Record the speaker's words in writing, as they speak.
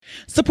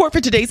Support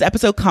for today's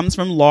episode comes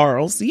from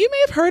Laurel's. You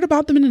may have heard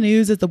about them in the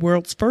news as the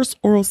world's first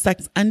oral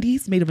sex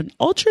undies made of an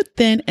ultra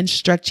thin and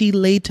stretchy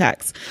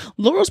latex.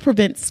 Laurel's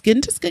prevents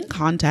skin-to-skin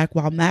contact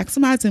while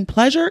maximizing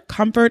pleasure,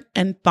 comfort,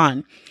 and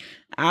fun.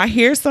 I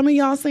hear some of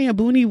y'all saying,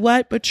 Booney,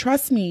 what? But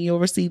trust me, you'll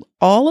receive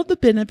all of the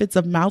benefits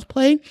of mouth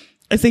play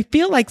as they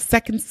feel like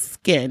second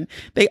skin.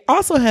 They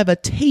also have a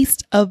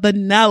taste of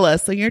vanilla,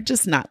 so you're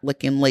just not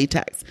licking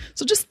latex.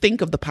 So just think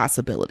of the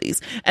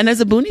possibilities. And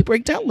as a Booney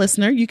Breakdown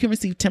listener, you can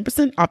receive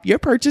 10% off your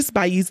purchase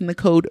by using the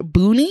code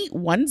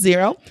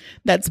BOONEY10.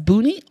 That's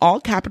Booney, all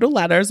capital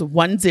letters,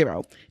 10.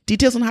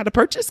 Details on how to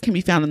purchase can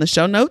be found in the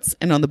show notes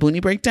and on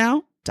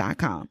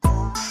thebooneybreakdown.com.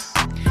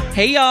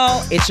 Hey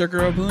y'all, it's your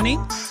girl Booney,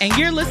 and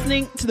you're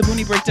listening to the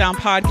Booney Breakdown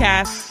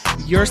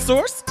podcast, your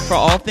source for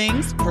all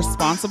things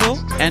responsible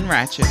and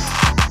ratchet.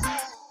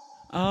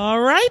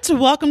 All right,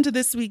 welcome to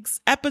this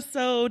week's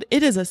episode.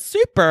 It is a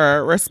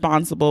super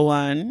responsible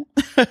one,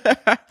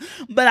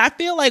 but I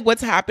feel like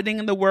what's happening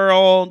in the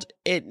world,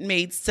 it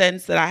made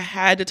sense that I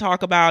had to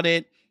talk about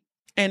it.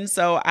 And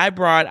so I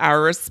brought our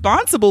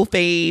responsible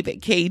fave,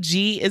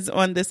 KG, is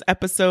on this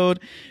episode.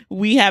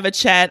 We have a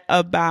chat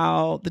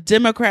about the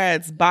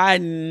Democrats,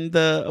 Biden,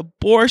 the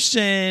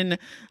abortion,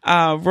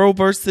 Roe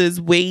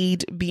versus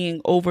Wade being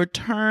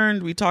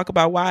overturned. We talk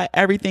about why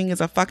everything is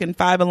a fucking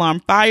 5-alarm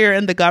fire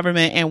in the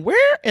government and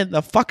where in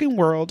the fucking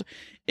world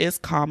is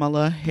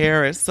Kamala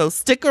Harris. So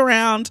stick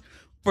around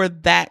for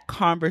that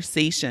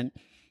conversation.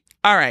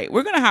 All right,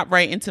 we're going to hop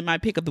right into my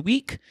pick of the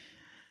week.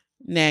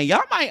 Now,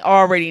 y'all might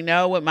already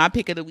know what my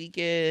pick of the week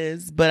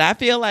is, but I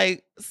feel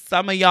like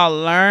some of y'all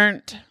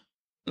learned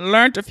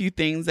a few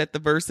things at the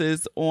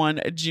Versus on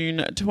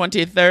June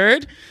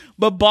 23rd.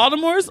 But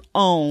Baltimore's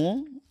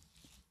own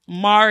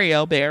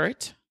Mario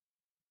Barrett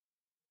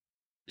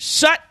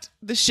shut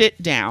the shit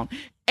down.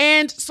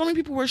 And so many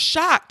people were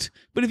shocked.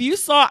 But if you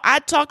saw, I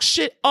talked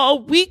shit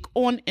all week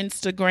on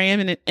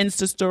Instagram and an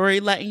Insta story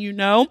letting you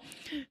know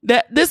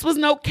that this was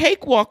no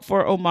cakewalk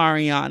for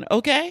Omarion,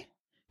 okay?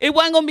 It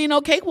wasn't going to be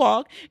no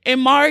cakewalk. And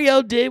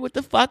Mario did what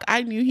the fuck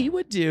I knew he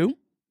would do.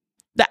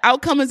 The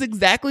outcome is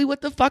exactly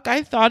what the fuck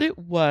I thought it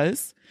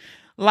was.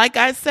 Like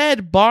I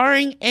said,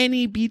 barring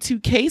any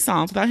B2K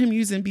songs, without him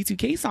using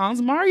B2K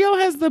songs, Mario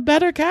has the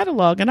better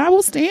catalog. And I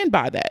will stand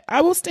by that. I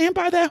will stand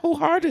by that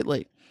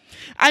wholeheartedly.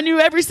 I knew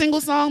every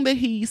single song that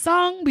he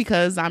sung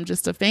because I'm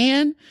just a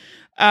fan.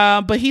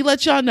 But he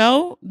let y'all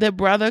know that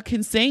brother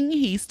can sing.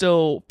 He's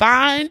still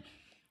fine.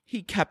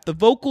 He kept the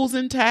vocals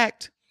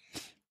intact.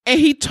 And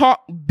he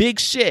talked big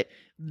shit.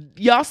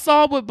 Y'all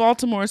saw what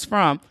Baltimore's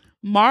from.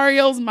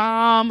 Mario's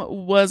mom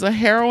was a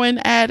heroin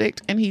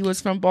addict and he was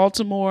from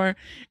Baltimore.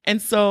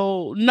 And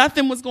so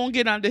nothing was going to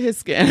get under his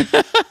skin.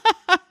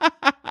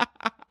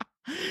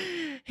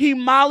 He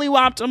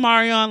mollywopped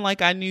Omarion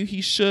like I knew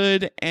he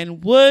should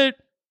and would.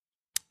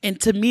 And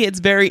to me,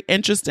 it's very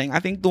interesting. I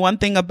think the one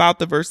thing about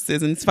the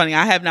Versus, and it's funny,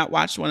 I have not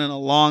watched one in a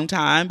long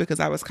time because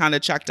I was kind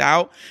of checked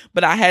out,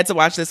 but I had to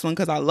watch this one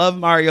because I love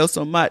Mario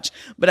so much.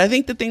 But I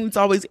think the thing that's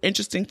always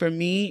interesting for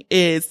me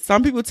is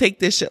some people take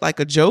this shit like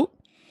a joke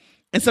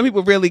and some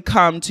people really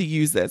come to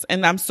use this.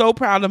 And I'm so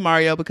proud of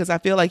Mario because I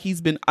feel like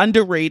he's been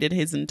underrated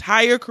his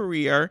entire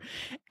career.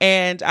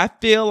 And I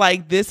feel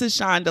like this has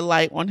shined a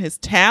light on his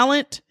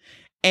talent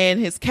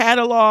and his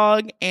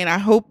catalog, and I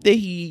hope that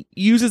he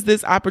uses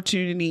this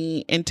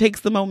opportunity and takes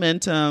the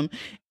momentum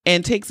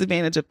and takes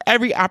advantage of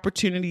every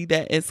opportunity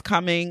that is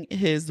coming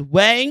his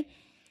way.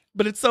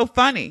 But it's so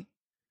funny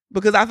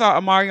because I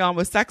thought Omarion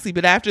was sexy,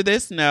 but after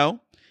this, no.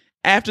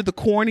 After the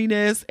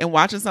corniness and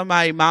watching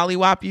somebody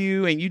mollywop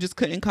you and you just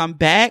couldn't come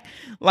back,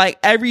 like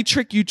every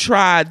trick you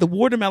tried, the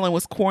watermelon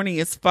was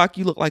corny as fuck.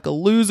 You look like a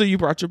loser. You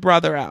brought your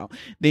brother out.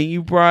 Then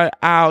you brought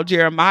out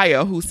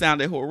Jeremiah, who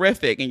sounded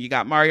horrific, and you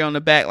got Mario in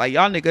the back like,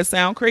 y'all niggas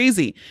sound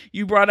crazy.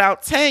 You brought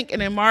out Tank, and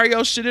then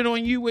Mario shitted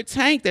on you with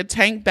Tank. That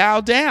Tank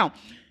bowed down.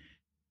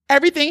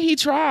 Everything he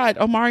tried,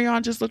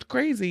 Omarion just looked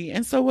crazy.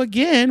 And so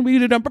again, we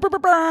did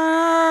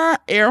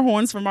air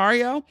horns for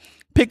Mario.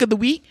 Pick of the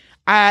week.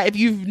 If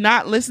you've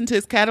not listened to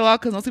his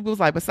catalog, because most people was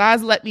like,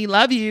 besides Let Me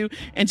Love You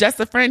and Just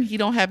a Friend, he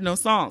don't have no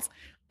songs.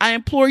 I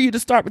implore you to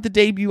start with the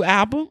debut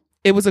album.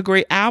 It was a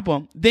great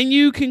album. Then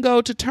you can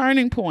go to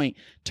Turning Point.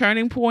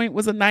 Turning Point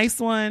was a nice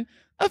one.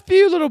 A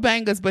few little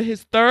bangers, but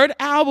his third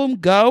album,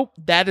 Go,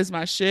 that is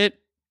my shit.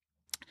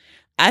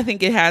 I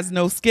think it has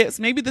no skips.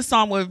 Maybe the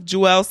song with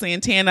Joel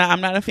Santana,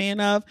 I'm not a fan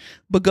of,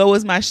 but Go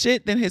is my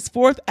shit. Then his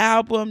fourth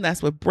album,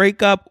 that's with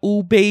Breakup,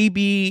 Ooh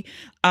Baby,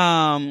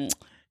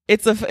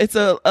 It's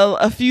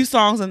a few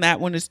songs on that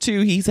one is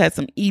too. He's had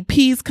some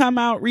EPs come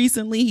out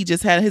recently. He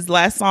just had his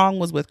last song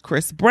was with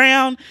Chris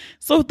Brown.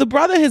 So the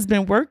brother has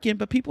been working,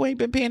 but people ain't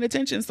been paying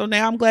attention. So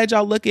now I'm glad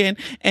y'all look in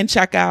and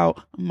check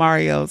out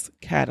Mario's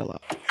catalog.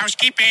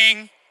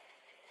 Housekeeping.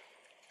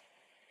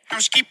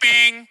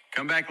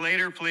 Come back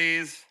later,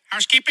 please.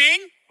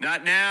 Housekeeping.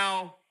 Not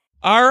now.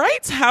 All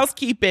right,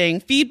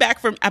 housekeeping. Feedback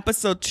from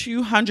episode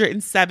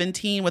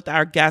 217 with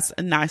our guest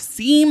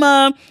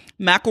Nasima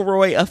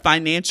McElroy of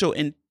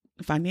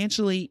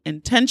Financially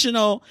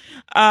Intentional.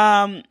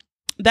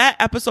 that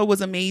episode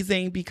was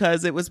amazing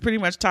because it was pretty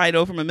much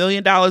titled From $1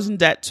 Million in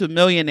Debt to a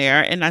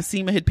Millionaire, and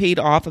Nasima had paid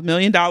off $1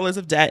 million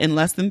of debt in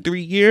less than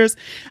 3 years.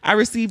 I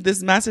received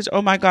this message.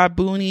 Oh my God,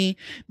 Booney,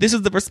 this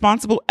is the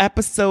responsible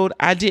episode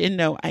I didn't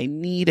know I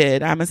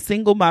needed. I'm a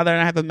single mother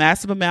and I have a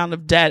massive amount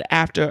of debt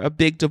after a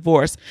big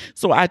divorce.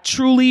 So I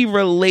truly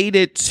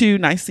related to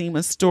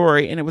Nasima's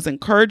story, and it was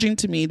encouraging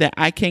to me that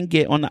I can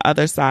get on the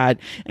other side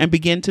and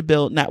begin to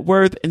build net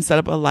worth and set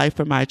up a life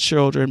for my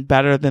children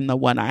better than the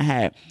one I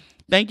had.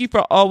 Thank you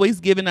for always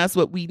giving us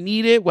what we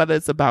needed, whether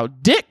it's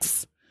about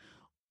dicks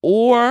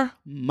or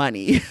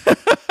money.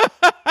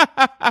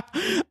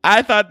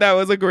 I thought that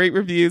was a great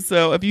review.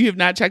 So if you have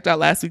not checked out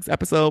last week's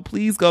episode,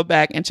 please go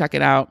back and check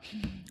it out.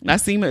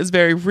 Nasima is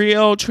very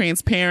real,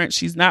 transparent.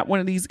 She's not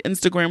one of these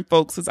Instagram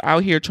folks that's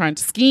out here trying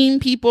to scheme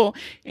people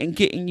and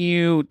getting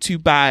you to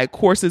buy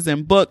courses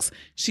and books.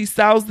 She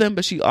sells them,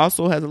 but she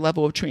also has a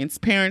level of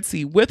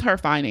transparency with her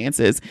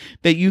finances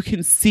that you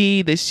can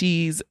see that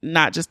she's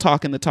not just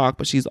talking the talk,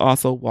 but she's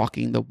also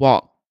walking the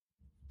walk.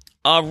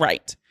 All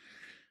right.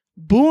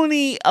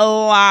 Booney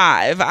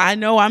alive. I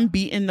know I'm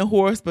beating the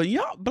horse, but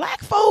y'all,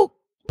 black folk,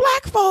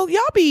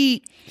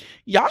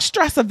 y'all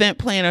stress event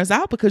planners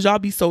out because y'all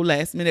be so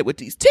last minute with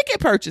these ticket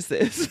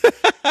purchases.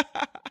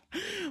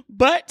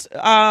 But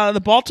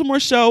the Baltimore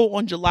show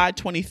on July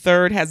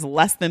 23rd has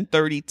less than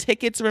 30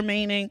 tickets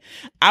remaining.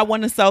 I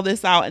want to sell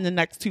this out in the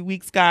next 2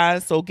 weeks,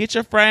 guys. So get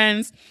your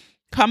friends,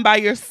 come by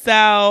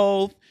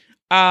yourself.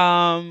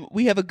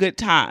 We have a good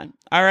time.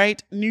 All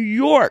right. New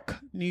York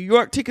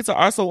tickets are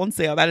also on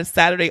sale. That is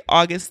Saturday,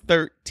 August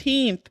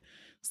 13th.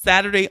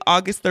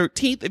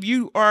 If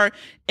you are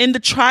in the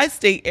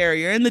tri-state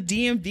area, in the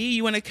DMV,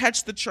 you want to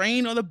catch the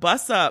train or the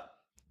bus up,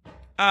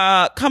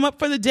 come up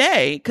for the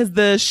day, because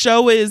the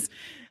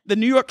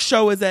New York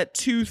show is at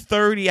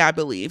 2:30, I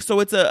believe. So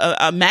it's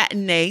a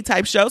matinee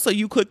type show. So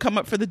you could come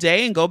up for the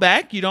day and go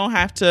back. You don't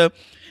have to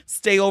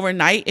stay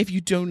overnight if you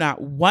do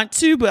not want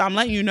to, but I'm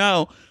letting you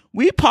know,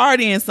 we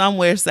partying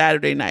somewhere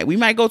Saturday night. We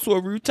might go to a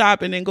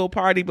rooftop and then go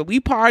party, but we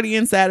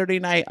partying Saturday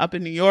night up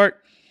in New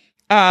York.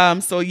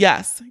 So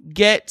yes,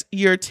 get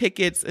your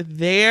tickets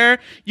there.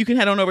 You can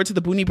head on over to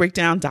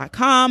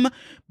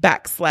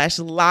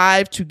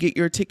thebooniebreakdown.com/live to get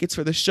your tickets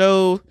for the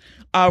show.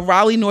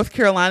 Raleigh, North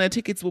Carolina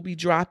tickets will be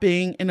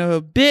dropping in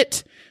a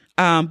bit.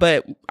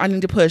 But I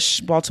need to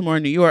push Baltimore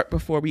and New York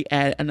before we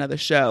add another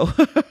show.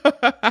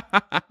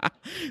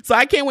 So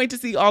I can't wait to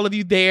see all of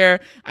you there.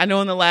 I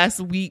know in the last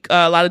week,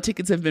 a lot of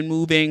tickets have been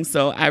moving.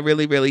 So I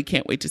really, really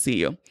can't wait to see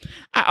you.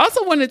 I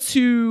also wanted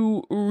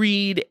to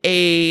read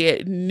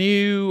a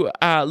new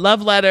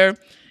love letter.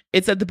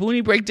 It said the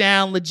Booney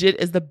Breakdown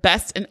legit is the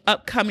best and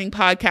upcoming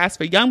podcast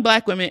for young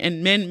Black women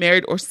and men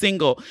married or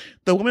single.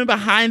 The woman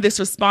behind this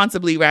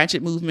responsibly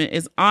ratchet movement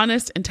is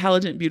honest,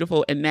 intelligent,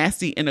 beautiful, and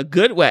nasty in a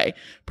good way.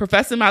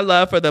 Professing my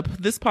love for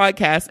this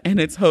podcast and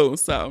its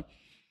host. So,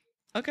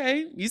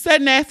 okay, you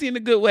said nasty in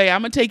a good way.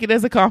 I'm going to take it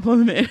as a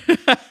compliment.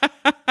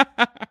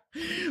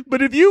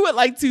 But if you would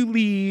like to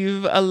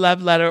leave a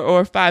love letter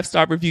or a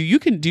 5-star review, you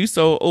can do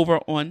so over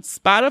on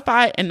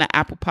Spotify and the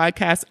Apple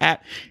Podcast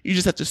app. You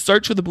just have to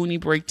search for the Booney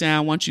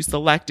Breakdown. Once you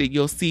select it,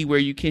 you'll see where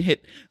you can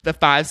hit the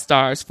 5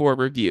 stars for a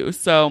review.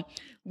 So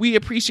we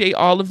appreciate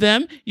all of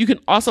them. You can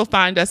also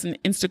find us on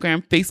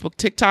Instagram, Facebook,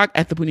 TikTok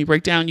at the Booney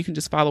Breakdown. You can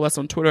just follow us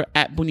on Twitter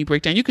at Booney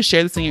Breakdown. You can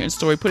share this in your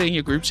story, put it in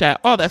your group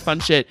chat, all that fun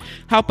shit.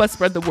 Help us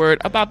spread the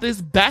word about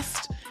this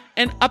best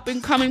and up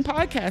and coming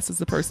podcast, as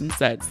the person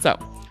said. So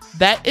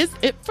that is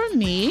it for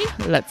me.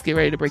 Let's get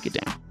ready to break it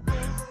down.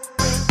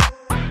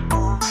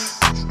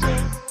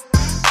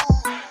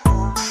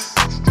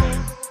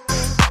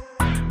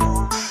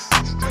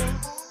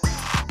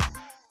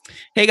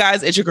 Hey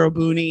guys, it's your girl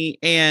Booney,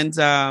 and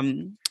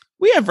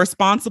we have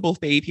Responsible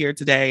Faith here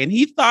today, and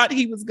he thought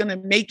he was going to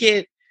make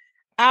it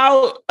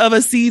out of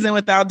a season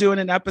without doing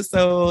an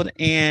episode,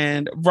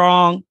 and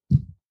wrong.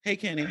 Hey,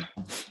 Kenny.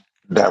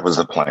 That was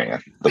the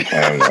plan. The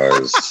plan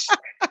was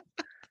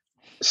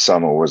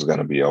summer was going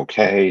to be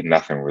okay.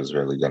 Nothing was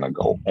really going to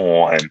go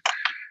on.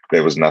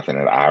 There was nothing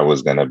that I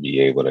was going to be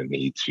able to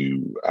need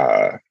to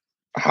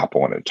hop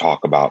on and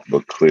talk about,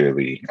 but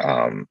clearly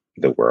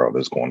the world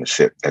is going to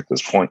shit at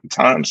this point in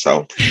time.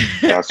 So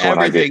that's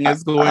when everything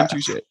is going to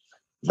shit.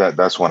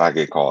 That's when I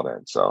get called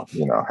in. So,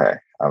 you know, hey,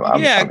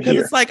 I'm because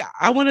it's like,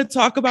 I want to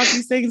talk about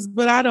these things,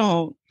 but I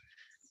don't.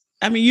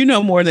 I mean, you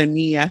know more than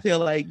me. I feel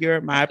like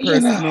you're my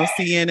personal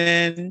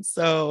CNN.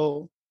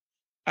 So,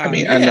 I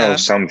mean, I know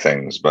some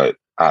things, but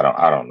I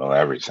don't know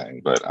everything.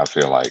 But I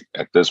feel like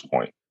at this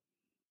point,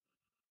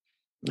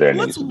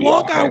 let's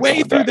walk our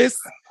way through this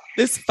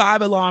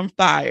 5-alarm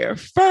fire.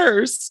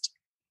 First,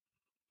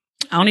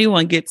 I don't even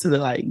want to get to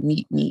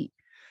the meat.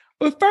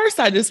 But first,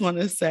 I just want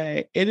to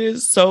say it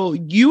is so.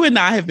 You and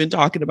I have been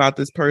talking about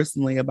this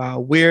personally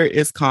about where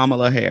is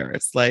Kamala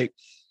Harris? Like,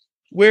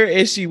 where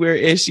is she? Where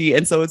is she?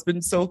 And so it's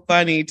been so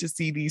funny to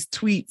see these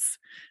tweets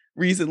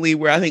recently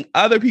where I think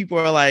other people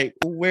are like,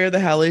 where the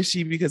hell is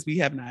she? Because we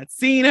have not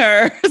seen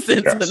her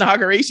since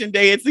Inauguration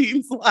Day, it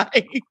seems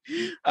like.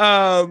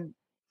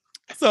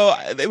 So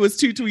it was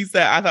 2 tweets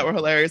that I thought were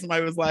hilarious.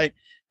 Somebody was like,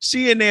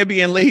 She in there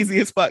being lazy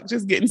as fuck,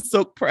 just getting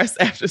soap press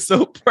after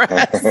soap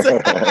press.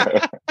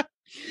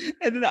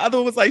 And then the other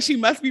one was like, she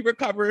must be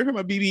recovering from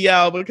a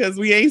BBL because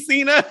we ain't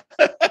seen her.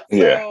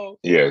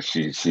 Yeah.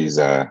 She's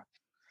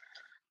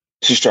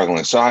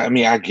struggling. So I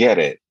mean, I get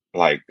it.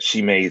 Like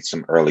she made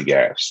some early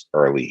gaffes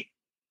early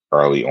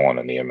on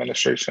in the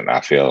administration. I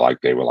feel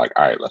like they were like,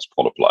 all right, let's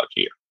pull the plug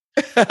here.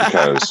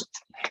 Because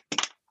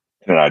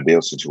in an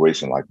ideal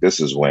situation like this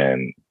is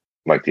when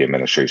like the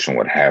administration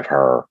would have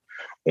her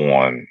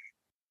on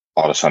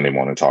all the Sunday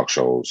morning talk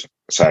shows,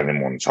 Saturday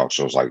morning talk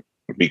shows, like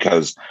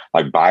because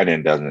like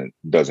Biden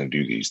doesn't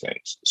do these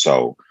things.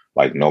 So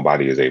like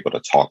nobody is able to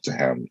talk to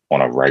him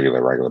on a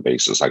regular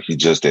basis. Like he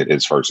just did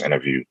his first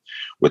interview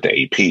with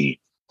the AP,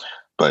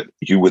 but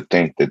you would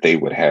think that they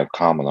would have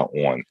Kamala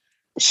on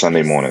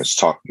Sunday mornings,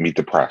 meet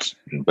the press,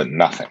 but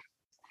nothing.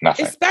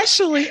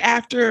 Especially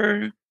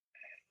after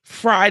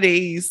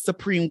Friday's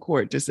Supreme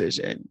Court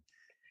decision.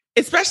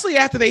 Especially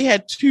after they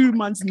had 2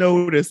 months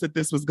notice that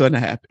this was going to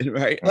happen,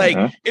 right?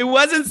 Like it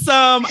wasn't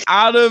some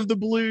out of the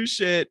blue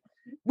shit.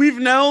 We've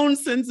known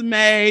since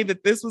May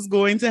that this was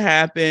going to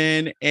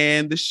happen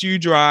and the shoe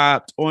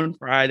dropped on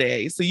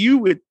Friday. So you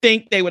would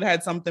think they would have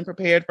had something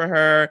prepared for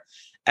her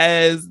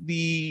as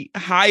the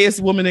highest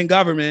woman in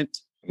government.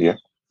 Yeah.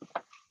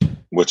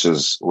 Which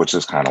is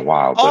kind of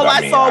wild. All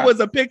I saw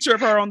was a picture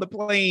of her on the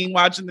plane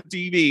watching the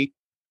TV.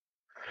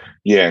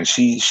 Yeah, and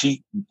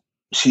she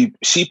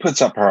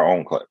puts up her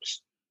own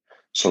clips.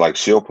 So like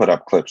she'll put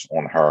up clips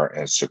on her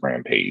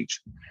Instagram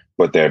page,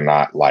 but they're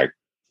not like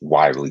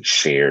widely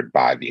shared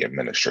by the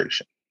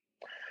administration.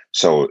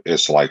 So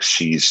it's like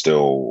she's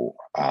still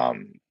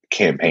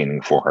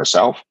campaigning for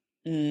herself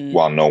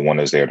while no one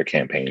is there to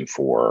campaign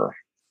for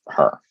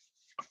her.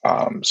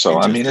 So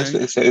I mean,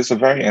 it's a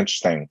very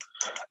interesting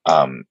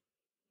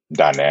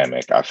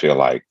dynamic. I feel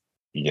like,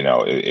 you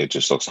know, it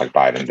just looks like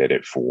Biden did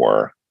it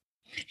for.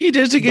 He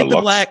did to get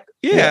the black.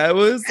 Yeah, it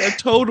was a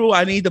total.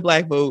 I need the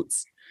black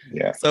votes.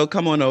 Yeah. So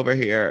come on over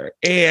here.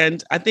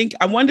 And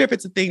I wonder if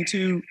it's a thing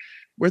too,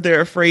 where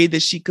they're afraid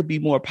that she could be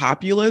more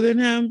popular than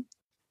him.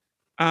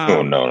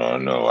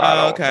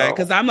 No. Okay,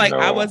 because I'm like,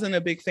 I wasn't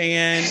a big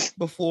fan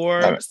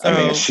before. I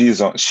mean, she's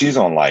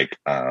on like,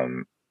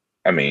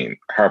 I mean,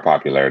 her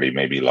popularity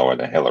may be lower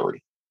than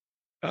Hillary.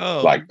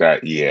 Oh, like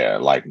that. Yeah,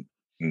 like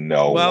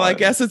no. Well, I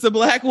guess it's a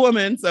black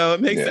woman, so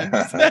it makes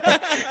sense.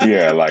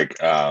 Yeah, like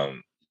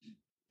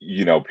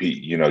you know,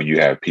 you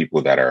have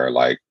people that are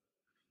like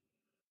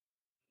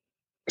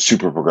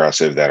super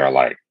progressive that are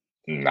like,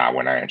 nah,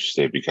 we're not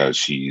interested because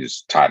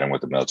she's tied in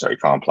with the military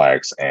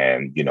complex.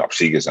 And, you know, if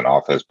she gets in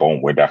office,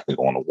 boom, we're definitely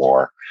going to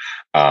war.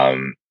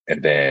 And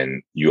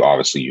then you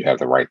have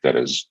the right that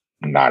is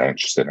not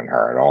interested in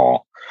her at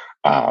all.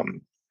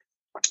 And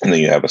then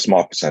you have a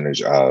small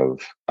percentage of,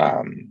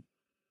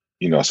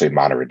 you know, say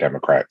moderate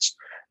Democrats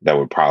that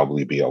would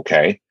probably be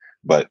okay,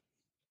 but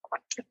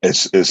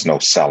it's no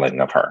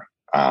selling of her.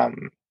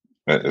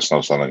 It's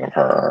no selling of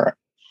her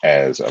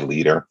as a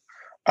leader.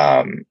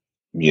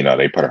 You know,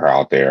 they put her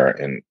out there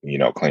and, you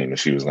know, claimed that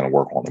she was going to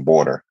work on the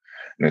border.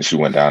 And then she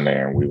went down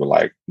there and we were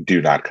like,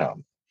 do not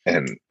come.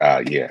 And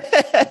yeah,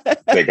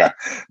 they got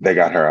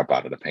her up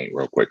out of the paint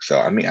real quick. So,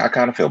 I mean, I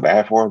kind of feel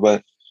bad for her,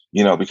 but,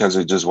 you know, because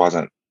it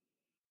wasn't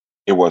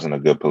a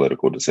good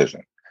political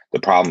decision. The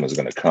problem is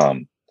going to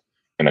come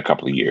in a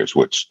couple of years,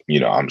 which, you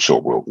know, I'm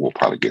sure we'll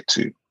probably get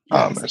to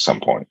at some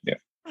point. Yeah.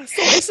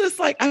 So it's just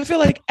like, I feel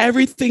like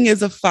everything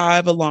is a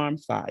 5-alarm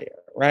fire,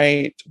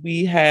 right?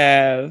 We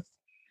have,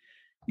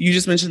 you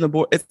just mentioned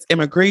it's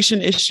immigration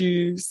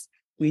issues.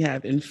 We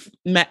have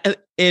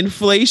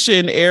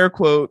inflation, air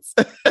quotes,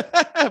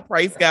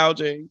 price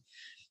gouging.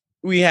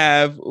 We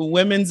have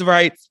women's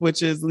rights,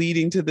 which is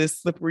leading to this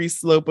slippery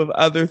slope of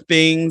other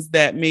things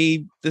that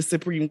the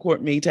Supreme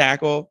Court may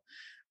tackle.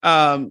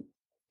 It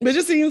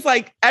just seems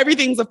like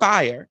everything's a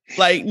fire.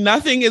 Like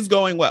nothing is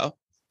going well.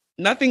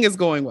 Nothing is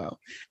going well.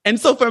 And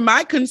so for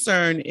my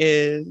concern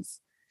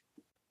is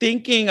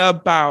thinking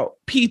about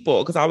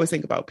people, because I always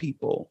think about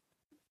people.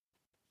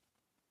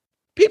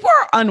 People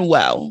are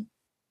unwell,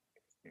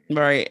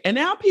 right? And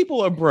now people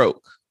are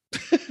broke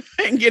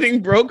and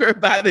getting broker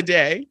by the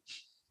day.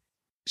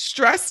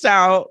 Stressed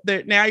out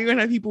that now you're going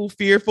to have people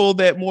fearful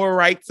that more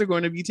rights are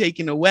going to be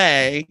taken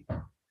away.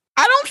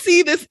 I don't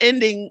see this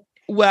ending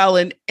well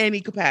in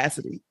any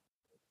capacity.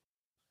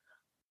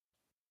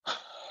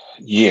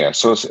 Yeah,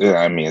 so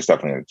it's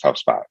definitely a tough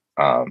spot.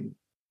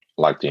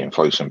 Like the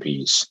inflation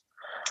piece,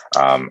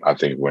 I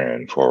think we're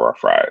in for a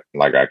rough ride.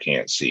 Like I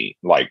can't see,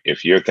 like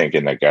if you're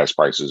thinking that gas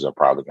prices are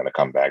probably going to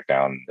come back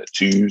down in the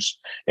twos,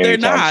 they're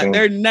not. Soon,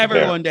 they're never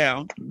going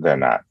down. They're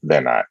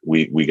not.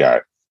 We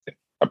got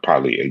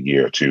probably a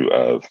year or two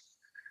of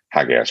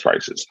high gas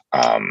prices.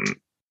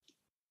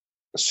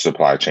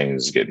 Supply chain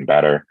is getting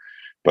better,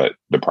 but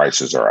the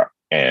prices are up.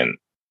 And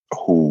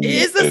who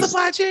is the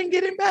supply chain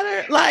getting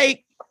better?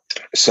 Like.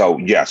 So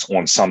yes,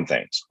 on some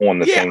things, on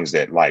the things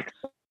that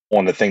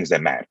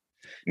matter,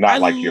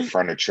 not like your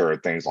furniture or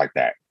things like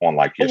that. On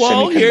like your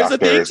semiconductors. Here's the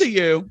thing to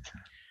you.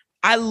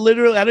 I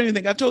don't even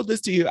think I've told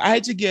this to you. I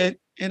had to get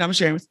and I'm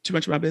sharing too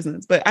much of my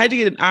business, but I had to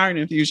get an iron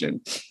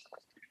infusion.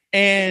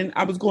 And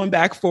I was going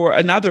back for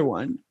another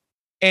one.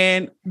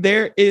 And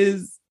there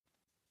is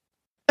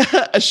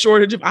a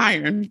shortage of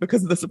iron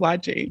because of the supply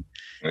chain.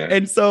 Yeah.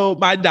 And so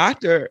my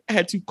doctor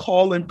had to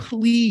call and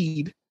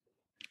plead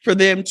for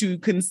them to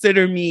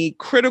consider me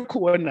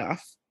critical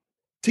enough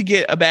to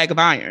get a bag of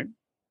iron.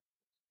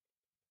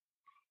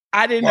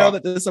 I didn't know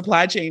that the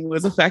supply chain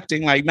was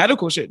affecting like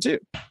medical shit too.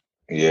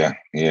 Yeah,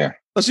 yeah.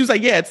 So she was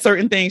like, yeah, it's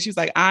certain things. She's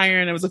like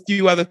iron. There was a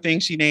few other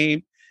things she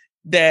named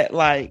that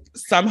like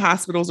some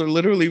hospitals are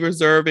literally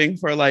reserving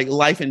for like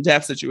life and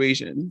death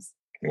situations.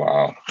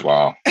 Wow.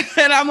 Wow.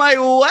 And I'm like,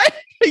 what?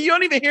 You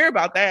don't even hear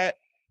about that.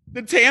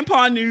 The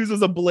tampon news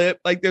was a blip.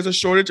 Like there's a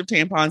shortage of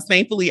tampons.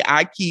 Thankfully,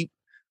 I keep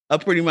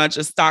pretty much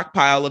a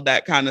stockpile of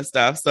that kind of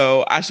stuff.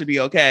 So I should be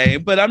okay.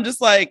 But I'm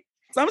just like,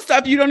 some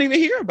stuff you don't even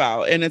hear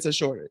about and it's a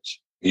shortage.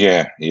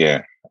 Yeah,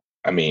 yeah.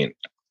 I mean,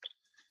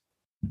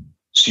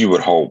 so you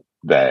would hope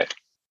that,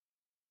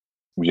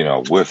 you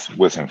know,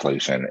 with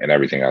inflation and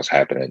everything else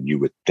happening, you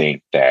would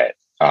think that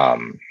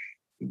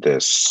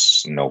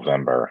this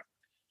November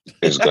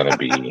is going to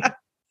be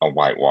a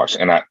whitewash.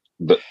 And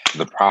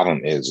the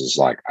problem is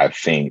like, I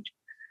think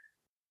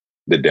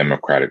the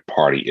Democratic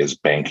Party is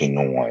banking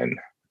on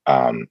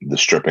the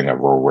stripping of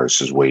Roe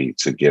versus Wade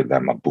to give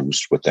them a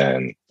boost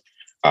within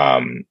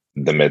the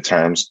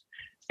midterms.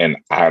 And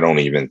I don't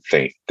even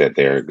think that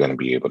they're going to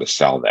be able to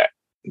sell that,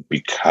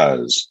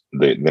 because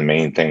the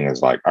main thing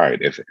is like, all right,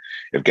 if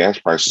gas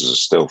prices are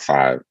still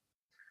five,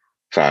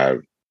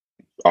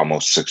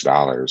 almost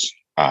 $6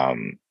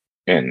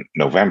 in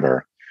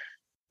November,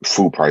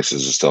 food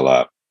prices are still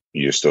up.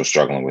 You're still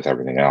struggling with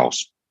everything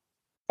else.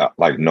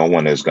 Like no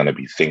one is going to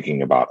be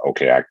thinking about,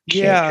 okay, I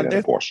can't get an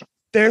abortion.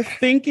 They're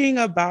thinking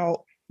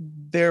about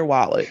their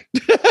wallet.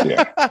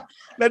 Yeah.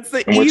 That's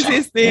the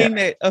easiest thing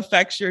that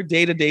affects your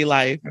day-to-day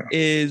life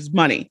is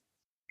money.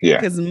 Yeah.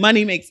 Because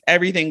money makes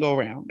everything go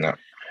around. Yeah.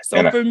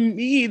 So for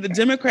me, the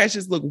Democrats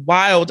just look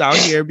wild out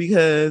here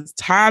because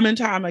time and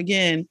time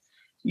again,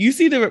 you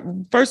see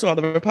first of all,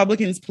 the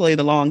Republicans play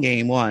the long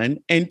game, one,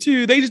 and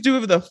two, they just do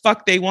whatever the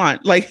fuck they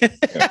want. Like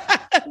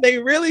they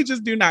really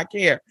just do not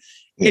care.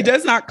 Yeah. It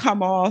does not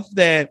come off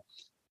that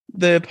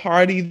the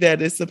party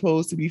that is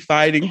supposed to be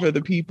fighting for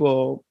the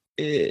people,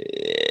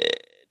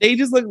 they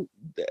just look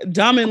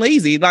dumb and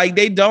lazy. Like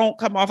they don't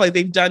come off like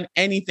they've done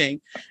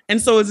anything.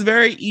 And so it's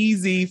very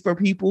easy for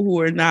people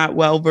who are not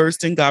well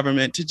versed in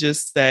government to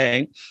just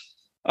say,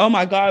 oh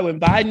my God, when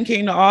Biden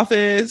came to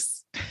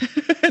office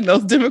and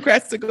those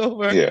Democrats took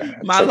over,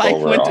 my life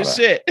went to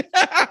shit.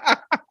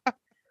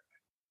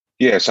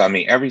 Yeah, so I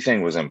mean,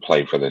 everything was in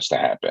play for this to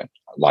happen.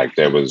 Like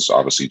there was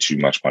obviously too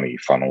much money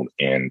funneled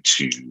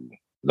into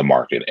the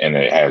market, and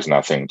it has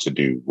nothing to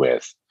do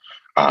with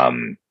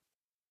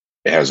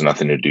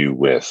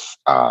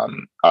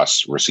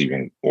us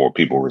receiving or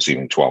people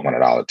receiving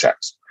 $1,200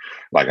 checks.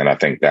 Like, and I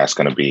think that's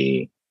going to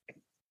be,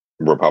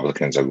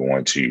 Republicans are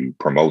going to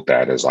promote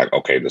that as like,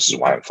 okay, this is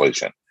why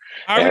inflation.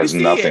 It has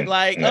nothing.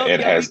 Like,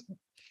 it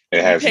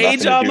has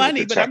paid y'all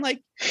money, but I'm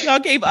like, y'all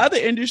gave other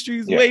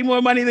industries way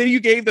more money than you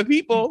gave the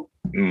people.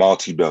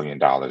 Multi-billion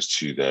dollars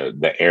to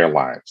the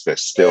airlines that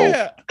still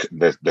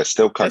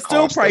cut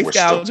costs. Price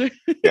gouging.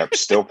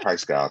 Still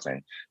price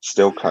gouging,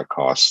 still cut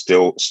costs,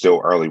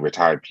 still early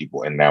retired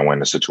people, and now we're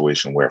in a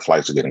situation where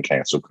flights are getting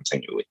canceled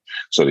continually.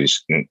 So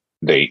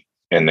they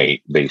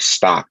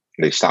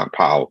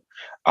stockpile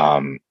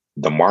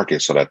the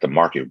market so that the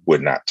market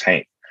would not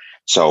tank.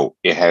 So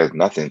it has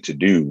nothing to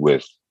do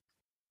with,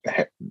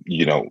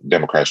 you know,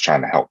 Democrats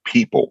trying to help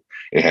people.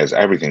 It has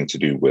everything to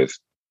do with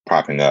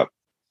propping up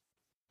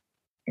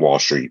Wall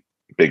Street,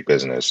 big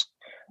business,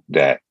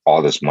 that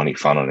all this money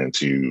funneled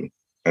into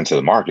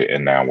the market,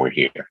 and now we're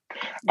here.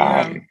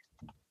 Yeah.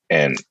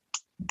 And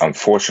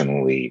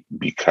unfortunately,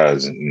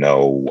 because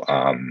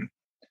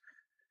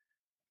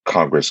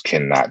Congress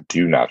cannot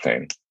do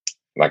nothing,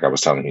 like I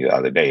was telling you the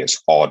other day,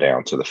 it's all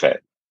down to the Fed,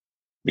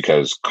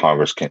 because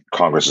Congress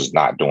is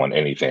not doing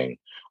anything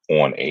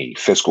on a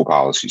fiscal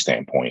policy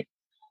standpoint.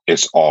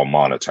 It's all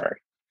monetary.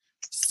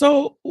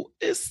 So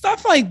it's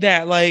stuff like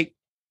that. Like,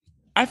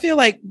 I feel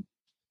like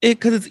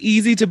because it's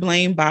easy to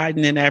blame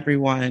Biden and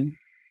everyone,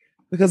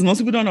 because most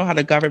people don't know how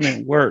the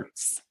government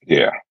works.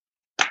 Yeah.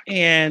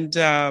 And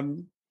now,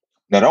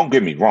 don't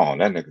get me wrong,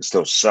 that nigga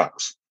still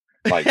sucks.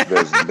 Like,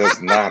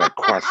 there's not a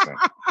question.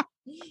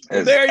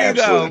 There you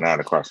go.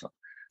 Not a question.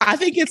 I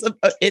think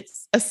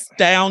it's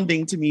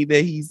astounding to me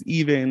that he's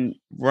even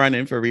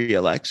running for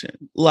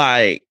re-election.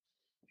 Like,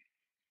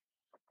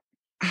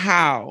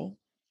 how?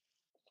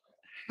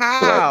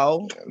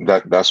 So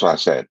that's what I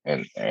said,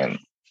 and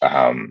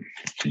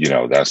you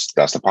know, that's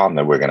the problem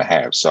that we're going to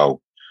have.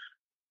 So,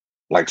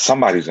 like,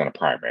 somebody's going to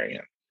primary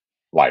him.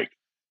 Like,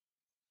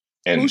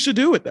 and who should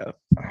do it though?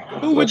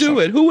 Who would do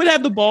it? Who would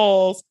have the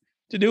balls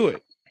to do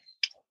it?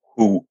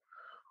 Who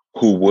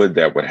would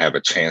have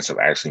a chance of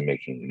actually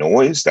making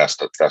noise? That's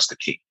the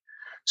key.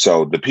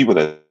 So the people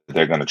that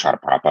they're going to try to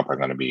prop up are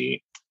going to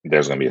be,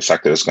 there's going to be a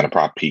sector that's going to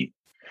prop Pete.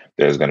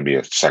 There's going to be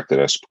a sector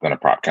that's going to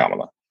prop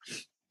Kamala.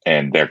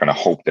 And they're going to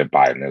hope that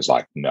Biden is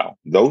like, no,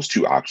 those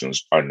two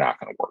options are not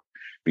going to work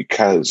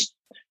because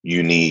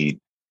you need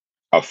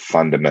a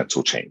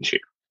fundamental change here.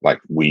 Like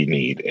we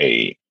need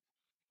a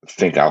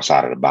think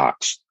outside of the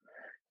box.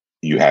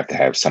 You have to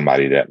have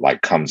somebody that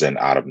like comes in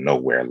out of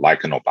nowhere,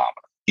 like an Obama,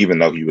 even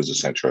though he was a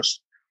centrist.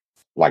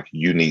 Like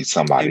you need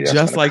somebody And that's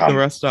just going to like come. the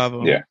rest of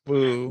them. Yeah.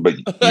 Boo. But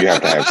you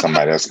have to have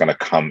somebody that's going to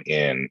come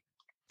in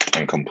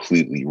and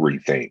completely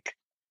rethink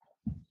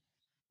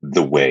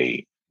the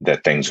way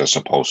that things are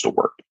supposed to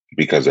work.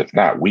 Because if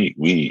not,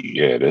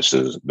 this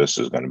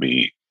is going to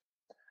be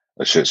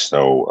a shit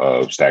show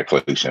of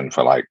stagflation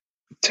for like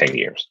 10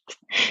 years.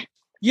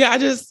 Yeah,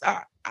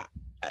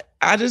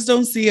 I just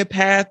don't see a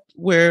path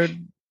where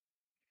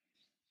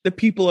the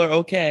people are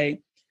okay.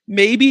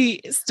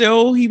 Maybe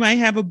still he might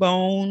have a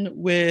bone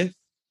with.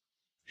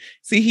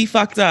 See, he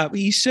fucked up.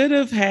 He should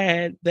have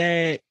had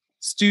that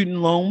student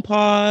loan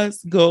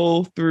pause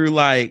go through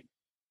like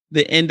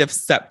the end of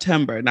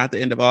September, not the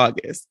end of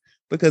August,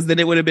 because then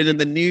it would have been in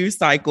the news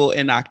cycle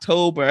in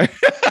October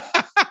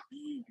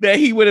that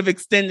he would have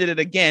extended it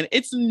again.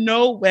 It's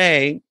no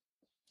way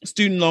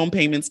student loan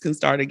payments can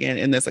start again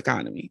in this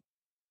economy.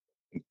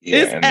 Yeah,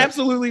 it's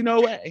absolutely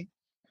no way.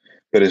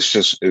 But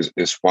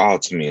it's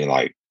wild to me,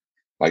 like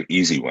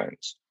easy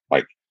wins.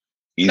 Like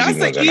easy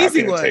wins are not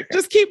being taken.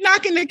 Just keep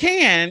knocking the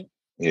can.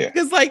 Yeah.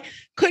 Because like,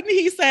 couldn't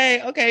he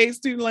say, okay,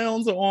 student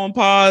loans are on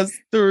pause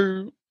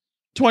through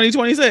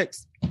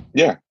 2026?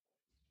 Yeah,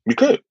 we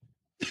could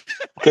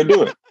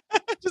do it.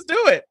 Just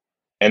do it.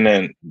 And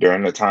then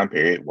during the time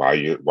period while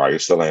you're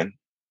still in,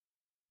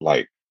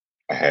 like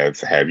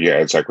have your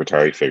ed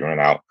secretary figuring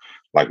out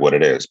like what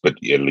it is, but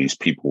at least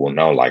people will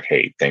know like,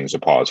 hey, things are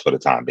paused for the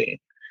time being.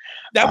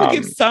 That would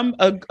give some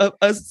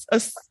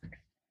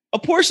a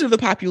portion of the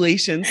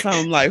population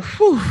some like,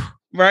 whew,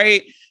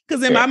 right?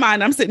 Because in my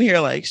mind, I'm sitting here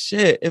like,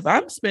 shit, if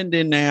I'm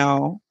spending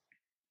now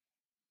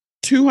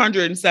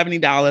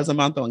 $270 a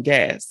month on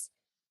gas,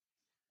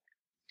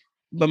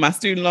 but my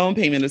student loan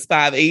payment is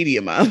 $580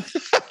 a month.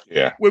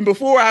 Yeah. When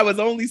before I was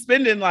only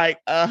spending like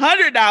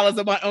 $100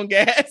 a month on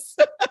gas.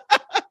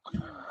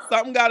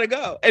 Something got to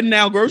go. And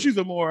now groceries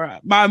are more.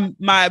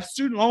 My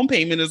student loan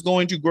payment is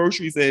going to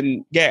groceries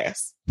and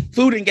gas,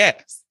 food and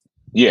gas.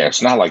 Yeah,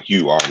 it's not like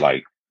you are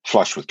like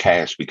flush with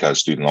cash because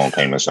student loan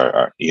payments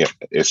are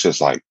it's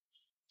just like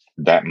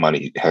that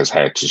money has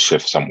had to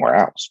shift somewhere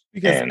else.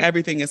 Because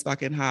everything is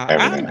fucking high.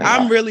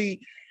 I'm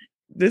really,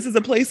 this is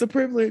a place of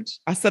privilege.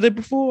 I said it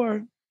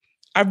before.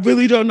 I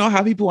really don't know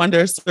how people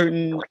under a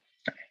certain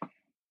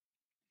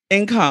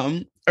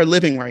income are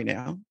living right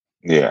now.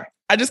 Yeah.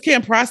 I just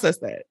can't process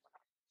that.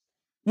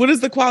 What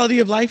is the quality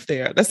of life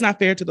there? That's not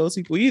fair to those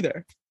people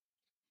either.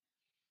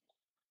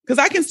 Because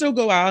I can still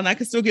go out and I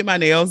can still get my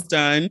nails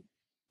done.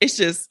 It's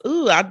just,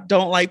 I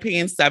don't like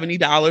paying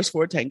 $70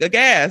 for a tank of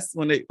gas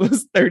when it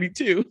was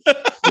 $32.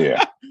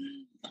 Yeah.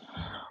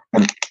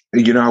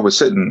 I was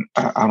sitting,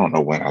 I don't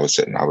know when I was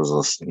sitting. I was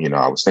listening,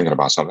 I was thinking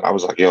about something. I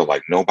was like, yo,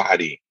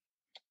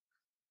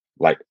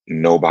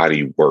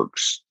 nobody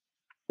works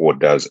or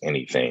does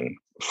anything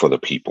for the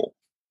people.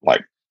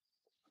 Like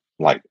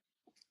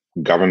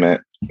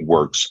government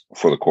works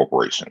for the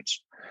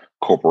corporations.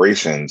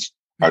 Corporations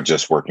are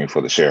just working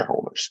for the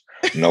shareholders.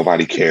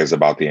 Nobody cares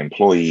about the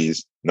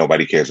employees.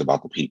 Nobody cares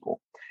about the people.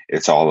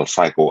 It's all a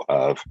cycle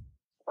of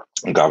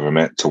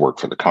government to work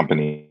for the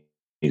companies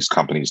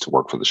to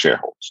work for the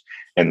shareholders.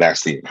 And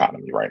that's the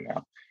economy right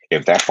now.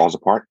 If that falls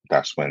apart,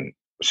 that's when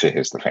shit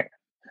hits the fan.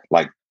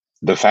 Like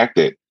the fact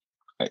that,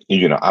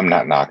 I'm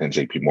not knocking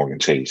JP Morgan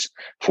Chase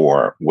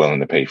for willing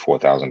to pay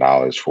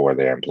 $4,000 for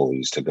their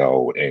employees to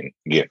go and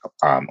get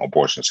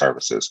abortion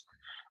services.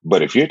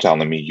 But if you're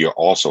telling me you're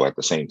also at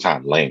the same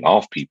time laying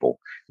off people,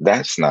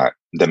 that's not,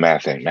 the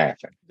math ain't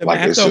mathing. The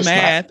math is just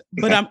math.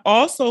 But I'm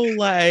also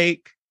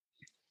like,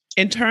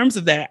 in terms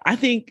of that, I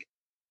think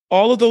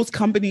all of those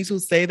companies who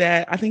say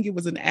that, I think it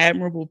was an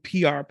admirable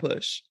PR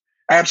push.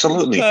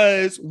 Absolutely.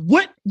 Because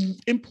what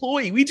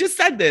employee, we just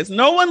said this,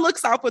 no one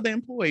looks out for the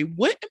employee.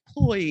 What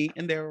employee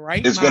in their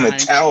right is going to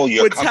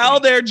tell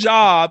their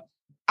job,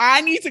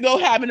 I need to go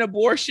have an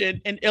abortion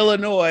in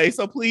Illinois,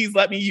 so please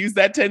let me use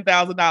that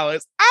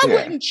 $10,000. I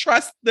wouldn't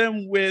trust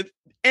them with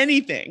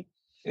anything.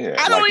 Yeah,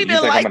 I don't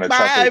even like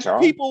my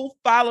people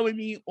following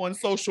me on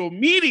social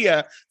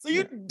media. So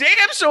you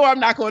damn sure I'm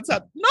not going to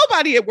tell.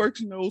 Nobody at work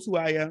knows who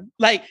I am.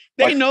 Like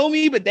they know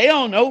me, but they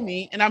don't know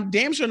me. And I'm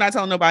damn sure not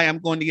telling nobody I'm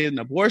going to get an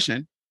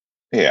abortion.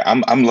 Yeah,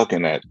 I'm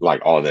looking at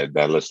like all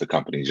that list of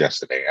companies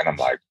yesterday, and I'm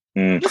like,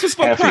 this is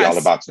for half press. of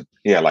y'all about to,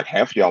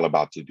 half of y'all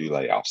about to do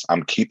layoffs.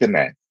 I'm keeping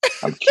that.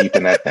 I'm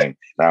keeping that thing.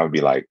 And I would be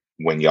like,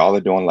 when y'all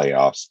are doing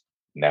layoffs,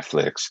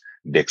 Netflix,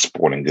 Dick's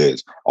Sporting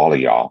Goods, all of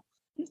y'all.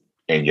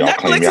 And y'all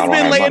Netflix has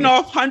been laying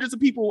off hundreds of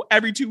people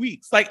every 2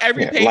 weeks. Like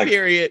every pay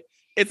period,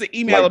 it's an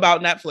email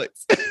about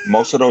Netflix.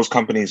 Most of those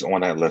companies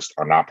on that list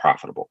are not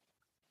profitable.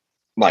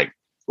 Like,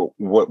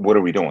 what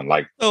are we doing?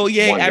 Like, oh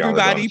yeah,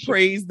 everybody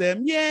praised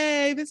them.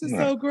 Yay, this is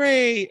so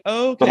great.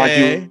 Okay, but like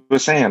you were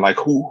saying, like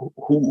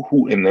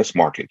who in this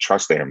market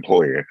trusts their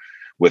employer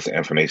with the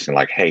information?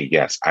 Like, hey,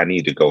 yes, I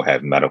need to go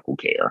have medical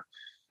care.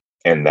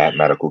 And that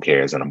medical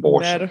care is an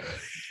abortion.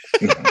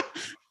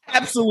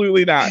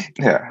 Absolutely not.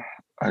 Yeah.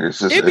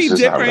 It'd be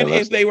different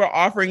if they were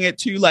offering it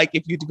to, like,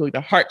 if you had to go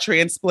to heart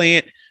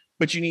transplant,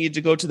 but you needed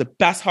to go to the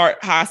best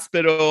heart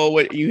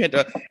hospital, you had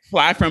to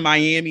fly from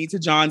Miami to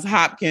Johns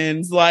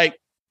Hopkins. Like,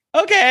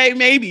 okay,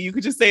 maybe you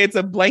could just say it's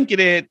a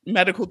blanketed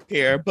medical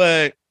care,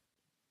 but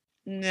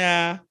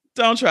nah,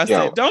 don't trust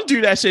it. Don't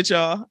do that shit,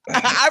 y'all.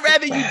 I'd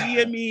rather you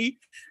DM me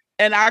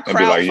and I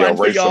crowdfund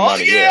for y'all.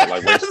 Money. Yeah,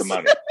 like raise the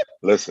money.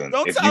 Listen,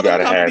 if you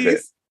gotta have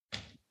it,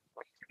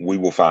 we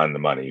will find the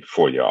money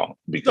for y'all.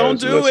 Because don't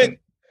do it.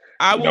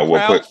 I will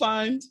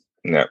crowdfund.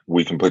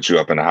 We can put you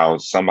up in the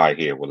house.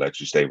 Somebody here will let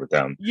you stay with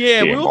them.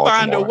 Yeah, we'll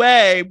find a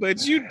way,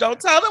 but you don't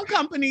tell them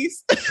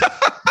companies.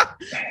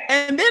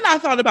 And then I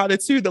thought about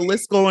it too, the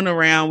list going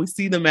around. We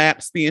see the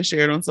maps being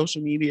shared on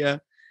social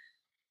media.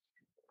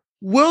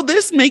 Will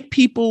this make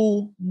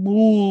people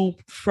move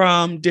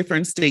from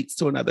different states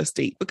to another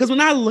state? Because when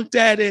I looked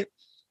at it,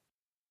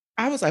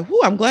 I was like,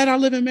 I'm glad I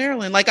live in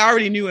Maryland. Like, I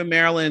already knew in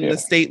Maryland, the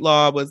state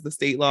law was the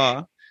state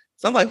law.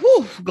 So I'm like,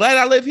 glad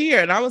I live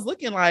here. And I was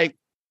looking like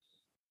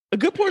a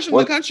good portion of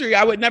the country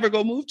I would never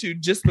go move to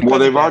just because. Well,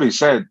 they've already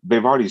said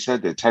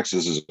that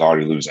Texas is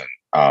already losing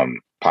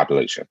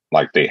population.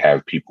 Like, they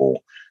have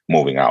people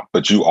moving out.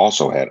 But you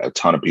also had a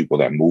ton of people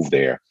that moved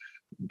there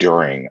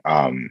during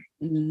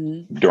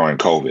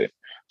COVID.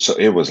 So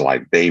it was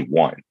like they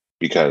won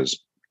because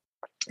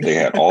they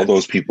had all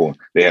those people.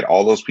 They had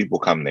all those people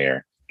come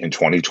there in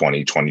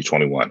 2020,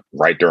 2021,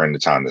 right during the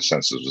time the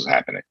census was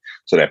happening.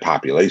 So that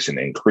population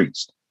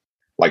increased.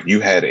 Like,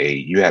 you had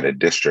a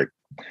district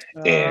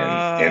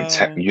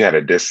you had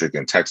a district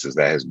in Texas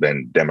that has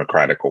been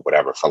Democratic or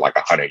whatever for like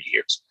 100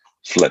 years,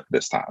 flipped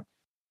this time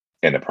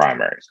in the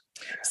primaries.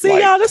 See,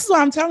 y'all, this is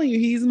what I'm telling you.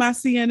 He's my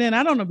CNN.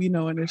 I don't be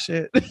knowing this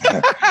shit.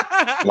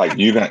 Like,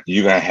 you're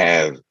gonna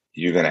have,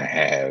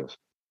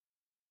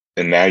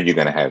 and now you're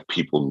gonna have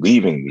people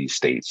leaving these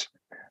states.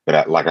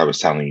 But like I was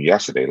telling you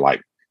yesterday,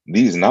 like,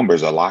 these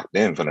numbers are locked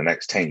in for the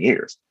next 10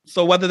 years.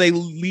 So whether they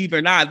leave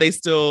or not, they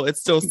still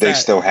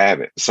have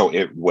it. So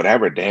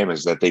whatever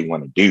damage that they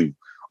want to do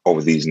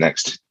over these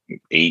next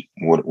 8,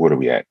 what are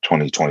we at?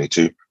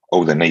 2022,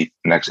 over the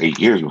next 8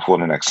 years before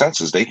the next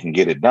census, they can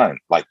get it done.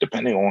 Like,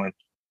 depending on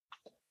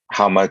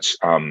how much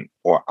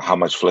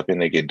flipping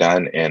they get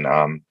done in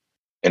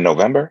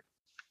November,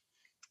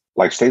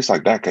 like states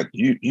like that, cause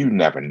you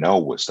never know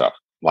with stuff.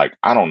 Like,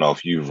 I don't know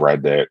if you've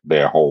read the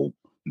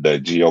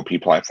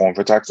GOP platform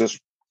for Texas.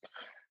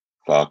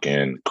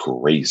 Fucking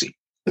crazy.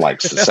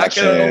 Like, secession. I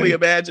can only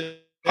imagine.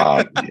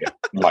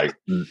 Like,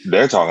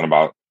 they're talking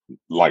about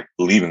like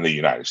leaving the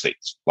United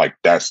States. Like,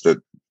 that's what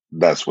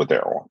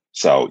they're on.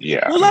 So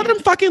yeah. Well, let them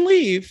fucking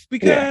leave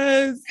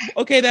because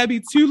that'd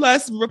be 2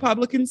 less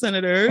Republican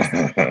senators,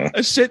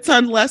 a shit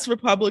ton less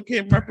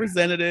Republican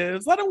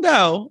representatives. Let them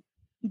go.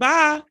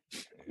 Bye.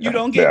 You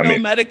don't get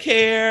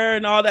Medicare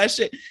and all that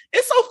shit.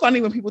 It's so funny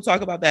when people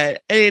talk about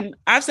that. And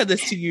I've said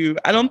this to you.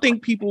 I don't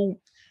think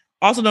people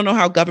also don't know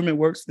how government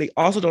works. They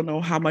also don't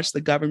know how much the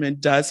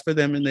government does for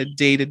them in their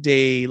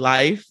day-to-day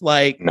life.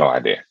 Like, no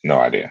idea.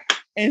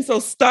 And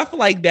so stuff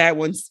like that,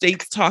 when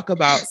states talk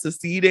about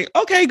seceding,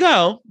 okay,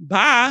 go,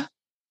 bye.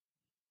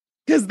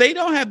 Because they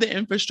don't have the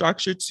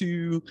infrastructure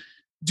to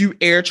do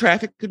air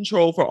traffic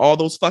control for all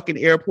those fucking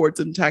airports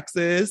in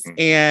Texas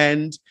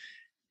and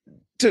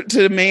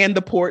to man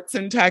the ports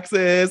in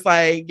Texas.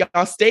 Like,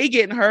 y'all stay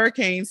getting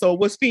hurricanes. So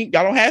what's FEMA?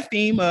 Y'all don't have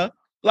FEMA.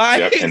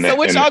 Like, so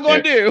what y'all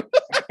gonna do?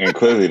 And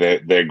clearly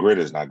their grid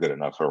is not good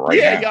enough for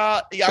right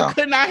now. Y'all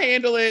could not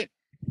handle it.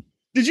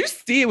 Did you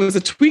see, it was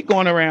a tweet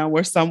going around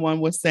where someone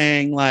was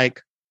saying,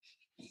 like,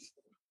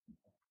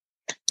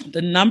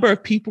 the number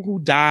of people who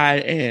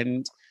died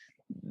and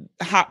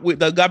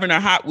the governor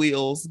Hot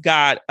Wheels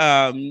got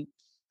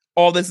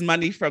all this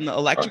money from the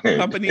electrical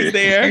companies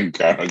there.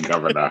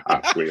 Governor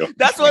Hot Wheels.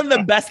 That's one of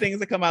the best things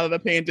that come out of the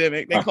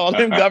pandemic. They called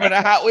him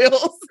Governor Hot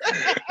Wheels.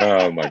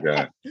 Oh my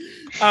God.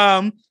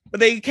 But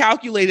they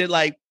calculated,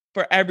 like,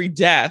 for every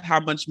death, how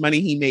much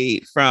money he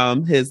made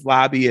from his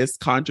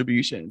lobbyist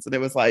contributions. And it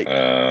was like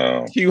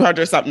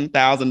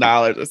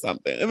 $200,000 or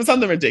something. It was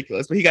something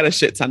ridiculous, but he got a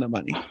shit ton of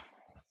money.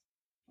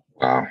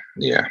 Wow.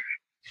 Yeah.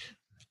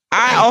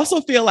 I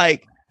also feel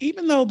like,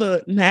 even though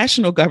the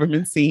national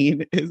government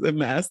scene is a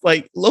mess,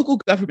 like, local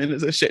government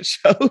is a shit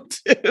show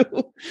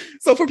too.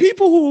 So for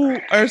people who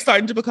are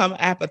starting to become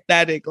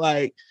apathetic,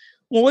 like,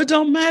 well, it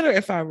don't matter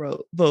if I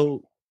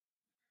vote.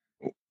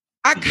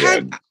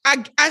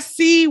 I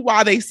see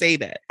why they say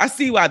that.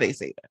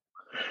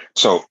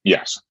 So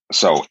yes.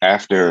 So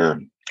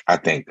after, I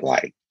think,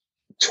 like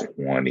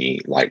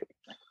 20, like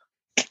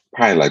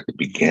probably like the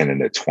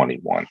beginning of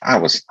 21, I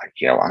was like,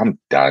 yo, I'm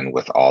done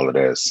with all of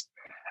this.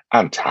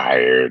 I'm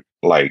tired.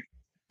 Like,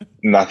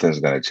 nothing's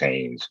going to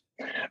change.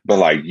 But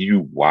like,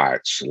 you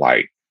watch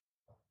like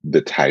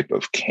the type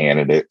of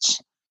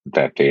candidates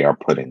that they are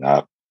putting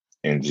up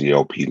in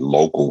GOP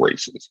local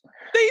races.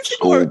 These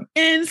people are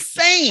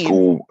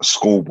insane.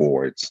 School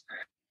boards,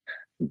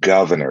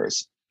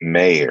 governors,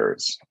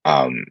 mayors,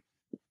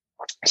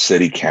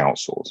 city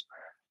councils,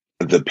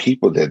 the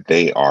people that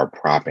they are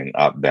propping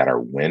up that are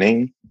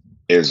winning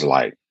is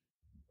like,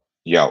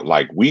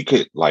 like we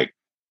could like,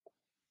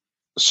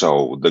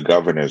 so the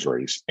governor's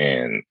race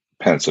in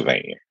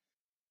Pennsylvania.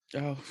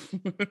 Oh.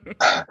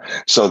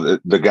 So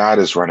the guy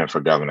that's running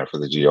for governor for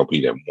the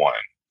GOP that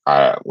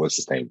won, what's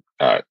his name?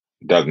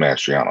 Doug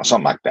Mastriano,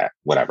 something like that,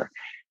 whatever.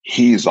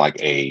 He's like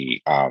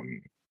a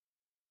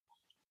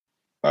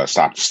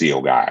stop the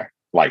steal guy.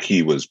 Like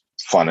he was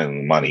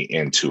funneling money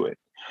into it.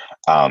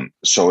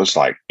 So it's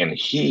like, and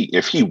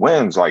if he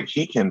wins, like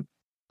he can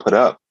put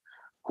up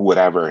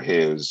whoever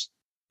he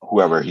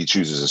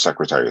chooses as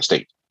Secretary of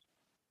State.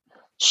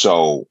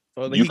 So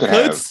he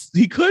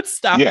could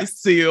stop the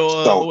steal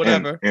or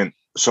whatever. And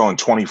so in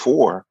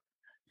 24,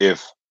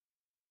 if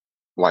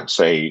like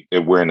say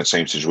if we're in the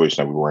same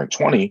situation that we were in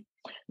 20,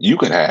 you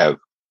could have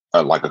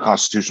like a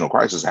constitutional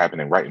crisis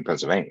happening right in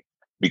Pennsylvania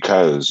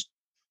because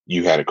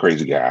you had a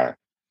crazy guy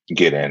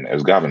get in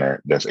as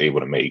governor that's able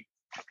to make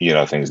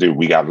things do.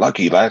 We got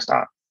lucky last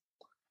time.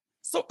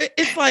 So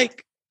it's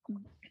like,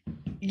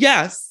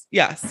 yes.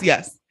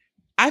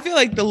 I feel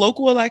like the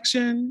local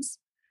elections,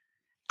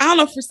 I don't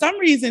know, for some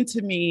reason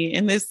to me,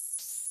 and this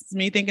is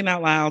me thinking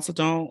out loud, so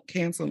don't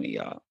cancel me,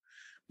 y'all.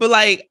 But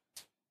like,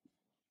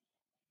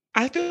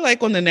 I feel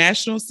like on the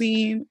national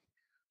scene,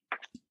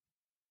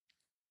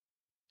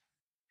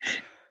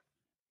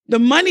 the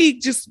money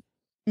just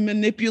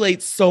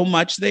manipulates so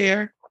much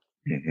there.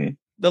 Mm-hmm.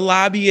 The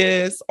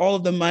lobbyists, all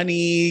of the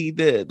money,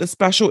 the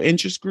special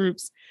interest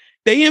groups,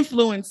 they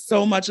influence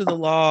so much of the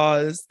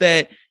laws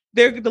that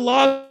the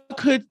law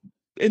could,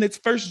 in its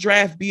first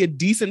draft, be a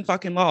decent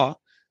fucking law.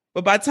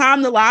 But by the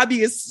time the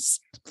lobbyists,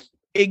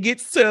 it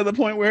gets to the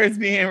point where it's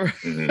being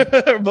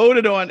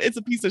voted on, it's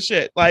a piece of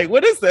shit. Like,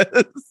 what is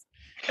this?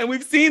 And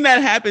we've seen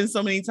that happen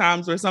so many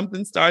times where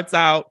something starts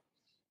out,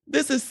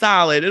 this is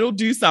solid, it'll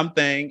do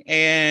something,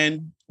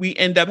 and we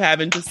end up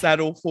having to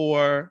settle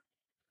for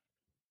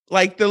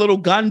like the little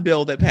gun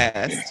bill that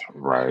passed.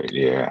 Right,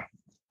 yeah.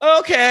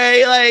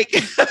 Okay, like,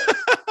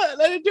 that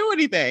didn't do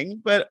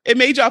anything, but it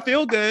made y'all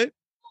feel good.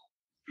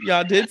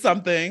 Y'all did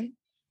something.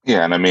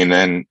 Yeah,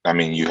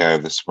 and you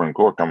have the Supreme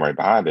Court come right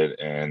behind it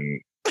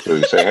and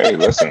really say, hey,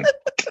 listen,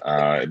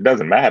 it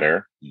doesn't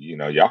matter.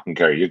 Y'all can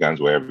carry your guns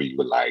wherever you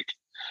would like.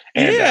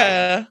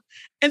 And,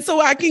 and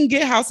so I can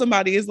get how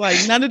somebody is like,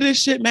 none of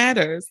this shit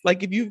matters.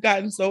 Like, if you've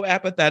gotten so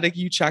apathetic,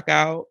 you check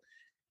out.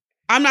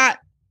 I'm not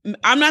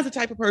the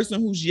type of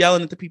person who's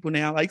yelling at the people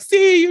now, like,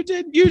 see,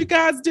 you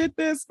guys did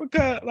this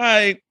because,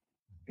 like.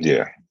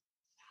 Yeah.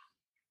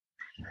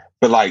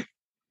 But like,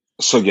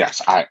 so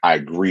yes, I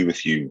agree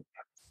with you,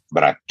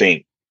 but I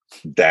think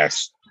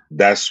that's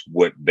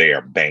what they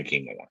are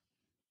banking on.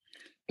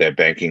 They're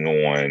banking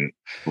on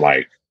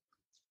like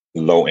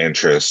low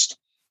interest.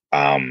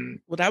 Well,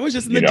 that was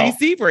just in the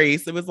DC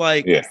race. It was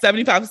like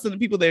 75% of the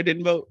people there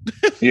didn't vote.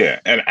 Yeah.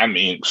 And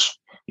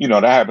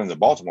that happens in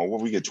Baltimore where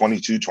we get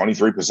 22,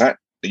 23%,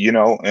 in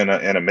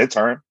a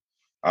midterm.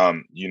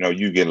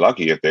 You get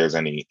lucky if there's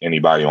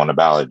anybody on the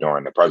ballot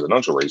during the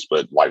presidential race,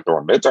 but like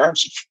during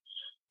midterms,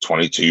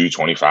 22,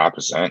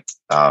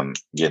 25%,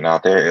 getting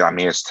out there. I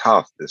mean, it's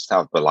tough.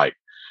 But like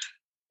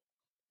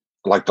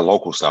the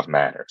local stuff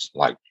matters.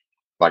 Like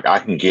I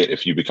can get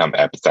if you become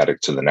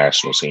apathetic to the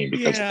national scene,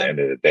 because at the end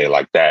of the day,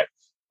 like that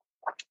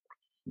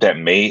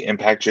may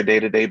impact your day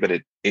to day, but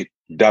it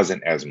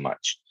doesn't as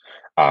much.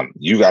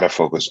 You got to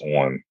focus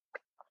on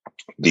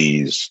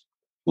these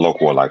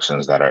local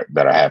elections that are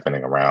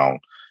happening around.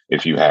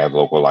 If you have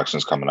local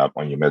elections coming up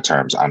on your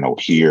midterms, I know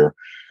here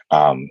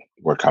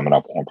we're coming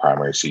up on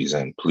primary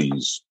season.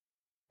 Please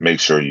make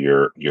sure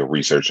you're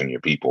researching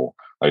your people.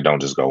 Like, don't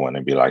just go in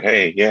and be like,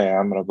 hey, yeah,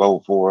 I'm going to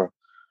vote for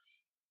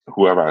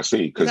whoever I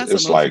see. Because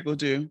it's what most people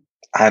do.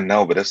 I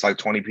know, but it's like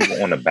 20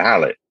 people on the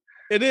ballot.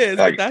 It is,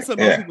 like, but that's what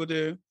most people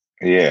do.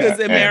 Yeah. Because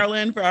in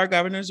Maryland, for our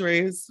governor's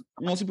race,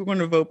 most people are going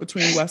to vote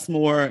between Wes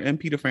Moore and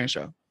Peter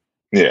Franchot.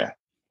 Yeah.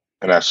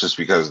 And that's just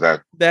because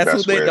that's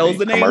those are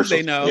the names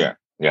they know. Yeah.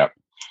 Yeah.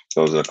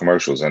 Those are the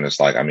commercials. And it's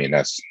like,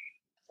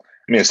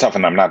 it's tough.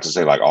 And I'm not to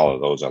say like all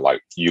of those are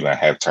like, you're going to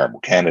have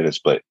terrible candidates,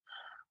 but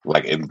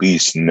like at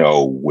least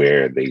know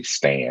where they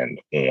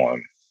stand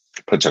on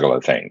particular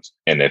things.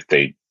 And if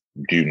they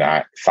do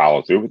not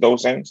follow through with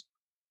those things,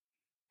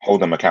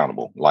 hold them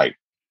accountable. Like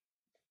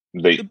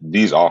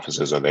these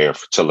offices are there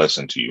to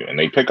listen to you and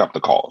they pick up the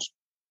calls.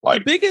 Like,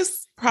 the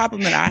biggest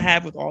problem that I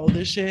have with all of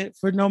this shit,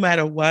 for no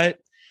matter what,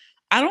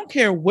 I don't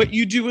care what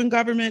you do in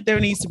government, there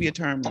needs to be a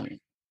term limit.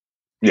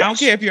 Yes. I don't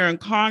care if you're in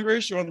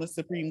Congress, you're on the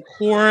Supreme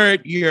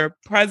Court, you're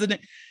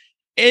president.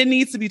 It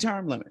needs to be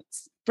term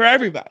limits for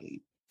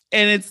everybody.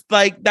 And it's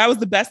like, that was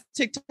the best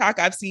TikTok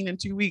I've seen in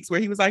 2 weeks,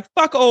 where he was like,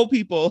 fuck old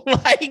people.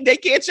 Like, they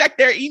can't check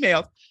their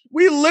emails.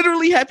 We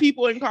literally have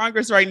people in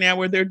Congress right now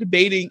where they're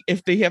debating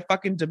if they have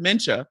fucking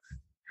dementia.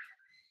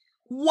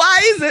 Why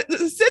is it?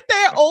 Sit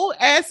their old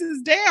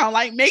asses down.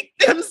 Like, make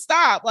them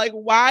stop. Like,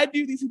 why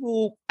do these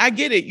people? I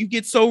get it. You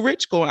get so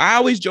rich going. I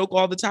always joke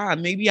all the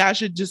time. Maybe I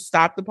should just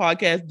stop the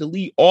podcast,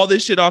 delete all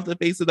this shit off the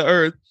face of the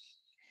earth,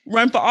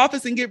 run for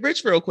office and get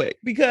rich real quick,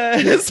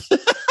 because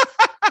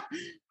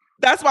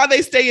That's why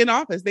they stay in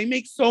office. They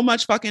make so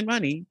much fucking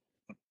money.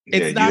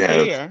 It's not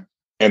fair.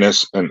 And I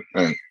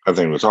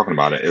think we're talking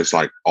about it. It's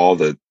like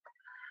all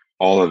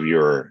of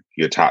your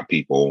top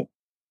people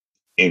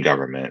in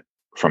government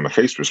from a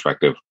face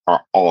perspective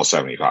are all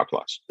 75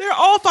 plus. They're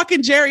all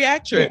fucking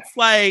geriatrics.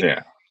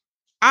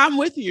 I'm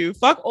with you.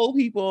 Fuck old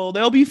people.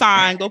 They'll be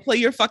fine. Go play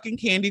your fucking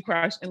Candy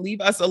Crush and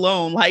leave us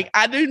alone. Like,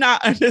 I do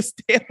not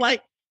understand.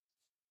 Like,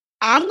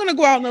 I'm going to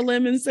go out on a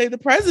limb and say the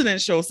president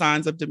shows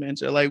signs of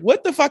dementia. Like,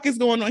 what the fuck is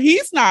going on?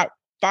 He's not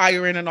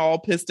firing in all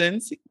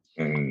pistons.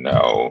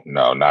 No,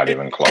 not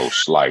even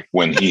close. Like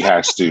when he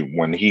has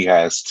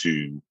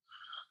to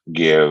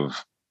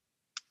give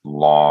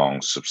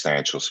long,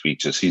 substantial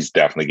speeches, he's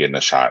definitely getting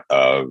a shot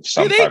of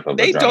some type of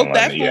they adrenaline. Dope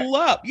that fool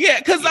up. Yeah,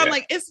 because I'm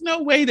like, it's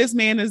no way this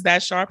man is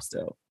that sharp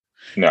still.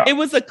 No. It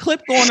was a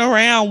clip going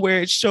around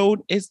where it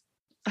showed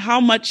how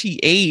much he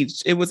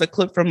aged. It was a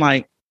clip from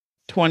like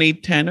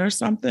 2010 or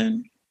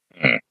something.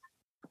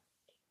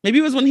 Maybe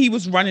it was when he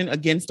was running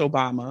against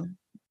Obama.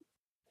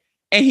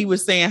 And he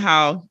was saying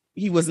how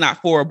he was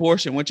not for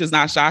abortion, which is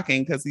not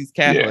shocking because he's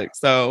Catholic. Yeah.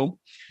 So,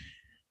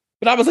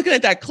 but I was looking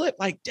at that clip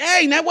like,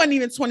 dang, that wasn't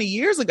even 20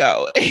 years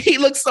ago. He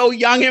looks so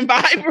young and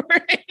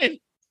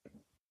vibrant.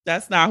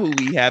 That's not who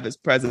we have as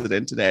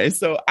president today.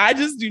 So I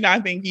just do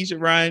not think he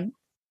should run.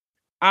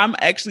 I'm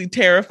actually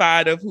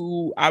terrified of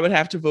who I would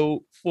have to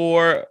vote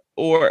for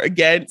or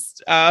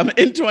against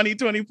in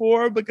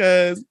 2024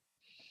 because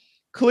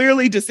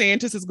clearly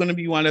DeSantis is going to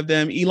be one of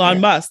them.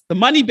 Elon Musk, the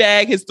money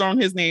bag has thrown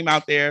his name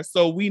out there.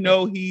 So we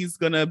know he's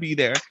going to be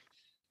there.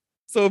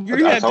 So if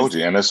you I told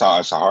you, and it's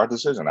a hard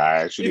decision. I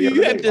actually, if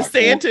you have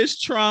DeSantis,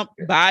 Trump,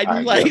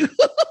 Biden,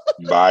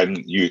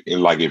 Biden,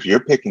 if you're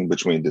picking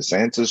between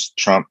DeSantis,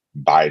 Trump,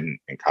 Biden,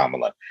 and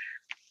Kamala,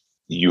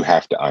 you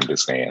have to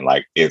understand,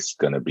 like, it's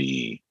going to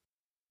be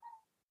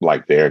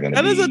like they're going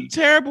to be. That is a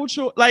terrible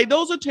choice. Like,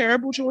 those are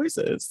terrible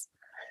choices.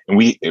 And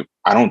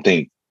I don't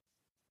think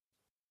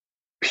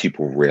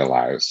people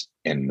realize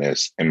in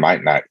this, they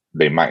might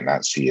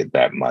not see it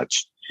that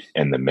much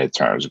in the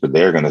midterms, but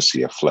they're going to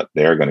see a flip.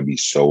 There are going to be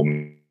so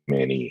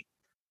many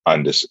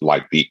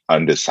the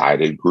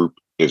undecided group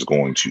is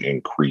going to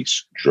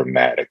increase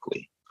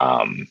dramatically.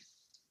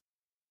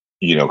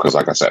 Because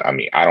like I said, I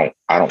mean, I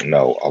don't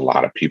know a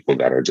lot of people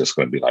that are just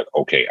going to be like,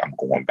 okay, I'm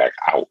going back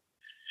out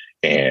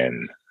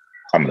and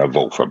I'm going to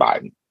vote for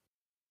Biden.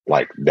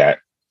 Like that,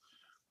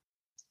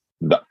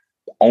 the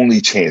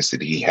only chance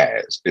that he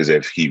has is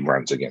if he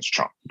runs against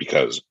Trump,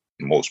 because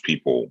most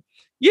people.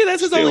 Yeah,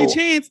 that's his only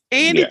chance.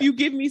 And if you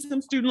give me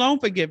some student loan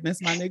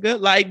forgiveness, my nigga,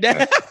 like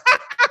that.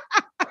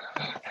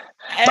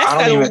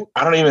 I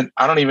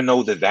don't even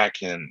know that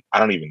can. I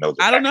don't even know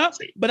that. I don't know.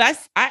 But I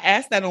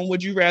asked that on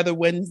Would You Rather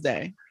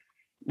Wednesday,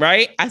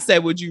 right? I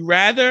said, would you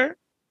rather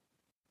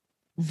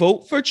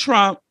vote for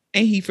Trump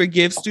and he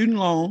forgives student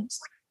loans,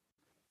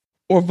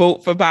 or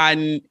vote for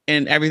Biden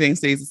and everything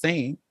stays the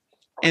same?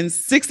 And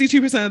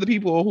 62% of the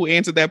people who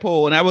answered that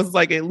poll, and I was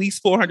like at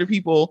least 400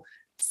 people,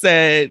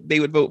 said they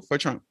would vote for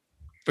Trump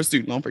for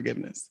student loan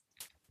forgiveness.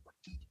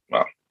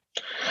 Well,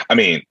 I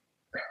mean,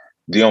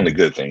 the only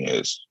good thing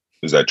is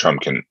that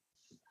Trump can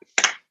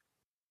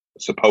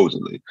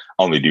supposedly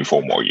only do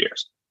 4 more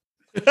years.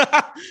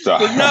 So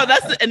no,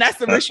 that's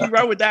the risk you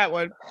run with that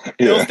one.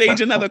 They'll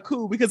stage another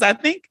coup, because I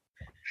think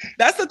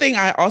that's the thing.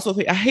 I also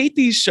think I hate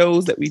these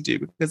shows that we do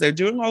because they're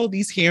doing all of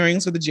these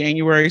hearings for the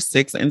January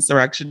 6th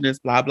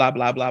insurrectionists, blah, blah,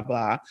 blah, blah,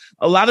 blah.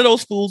 A lot of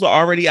those fools are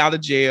already out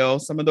of jail.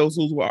 Some of those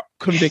who were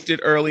convicted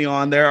early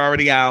on, they're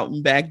already out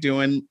and back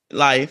doing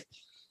life.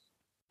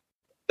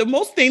 The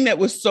most thing that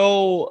was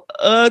so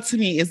to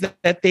me is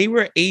that they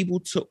were able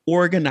to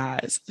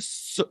organize.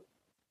 So,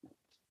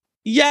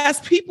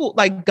 yes, people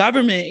like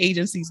government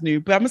agencies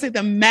knew, but I'm going to say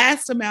the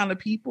mass amount of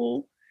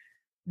people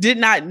did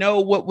not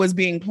know what was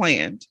being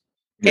planned.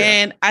 Yeah.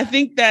 And I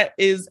think that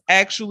is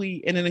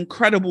actually an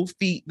incredible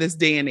feat this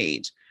day and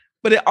age.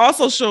 But it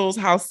also shows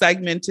how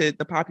segmented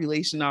the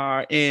population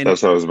are.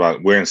 That's what I was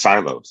about. We're in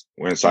silos.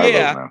 We're in silos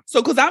now.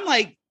 So because I'm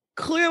like,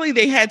 clearly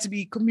they had to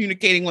be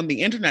communicating on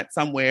the internet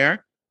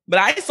somewhere. But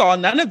I saw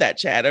none of that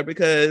chatter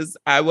because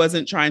I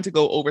wasn't trying to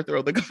go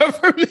overthrow the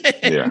government.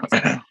 Yeah.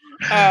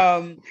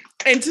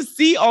 And to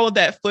see all of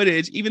that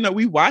footage, even though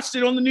we watched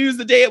it on the news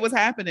the day it was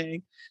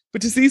happening,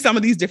 but to see some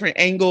of these different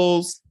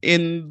angles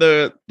in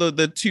the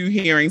 2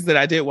 hearings that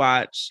I did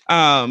watch,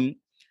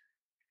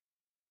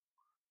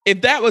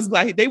 if that was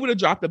like, they would have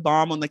dropped a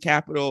bomb on the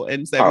Capitol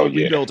and said, we'll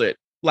rebuild it.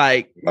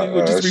 Like, we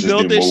would just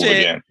rebuild this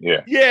shit.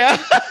 Again.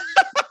 Yeah.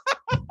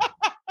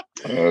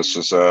 It's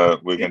just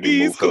we're gonna do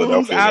move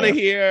Philadelphia out of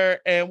here,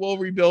 and we'll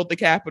rebuild the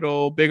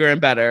Capitol bigger and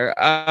better.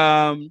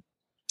 I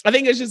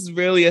think it's just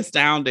really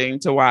astounding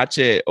to watch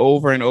it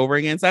over and over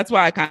again. So that's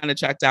why I kind of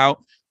checked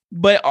out.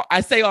 But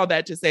I say all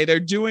that to say they're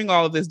doing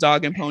all of this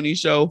dog and pony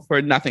show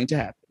for nothing to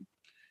happen,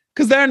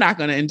 because they're not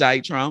going to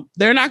indict Trump.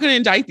 They're not going to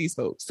indict these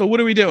folks. So what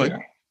are we doing? Yeah.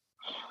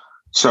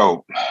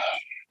 So,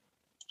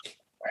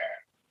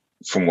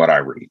 from what I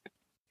read,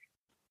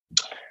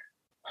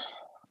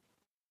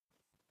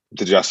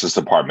 the Justice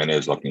Department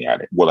is looking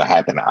at it. Will it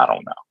happen? I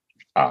don't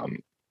know.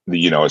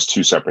 it's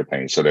two separate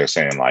things. So they're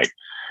saying like,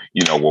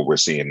 what we're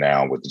seeing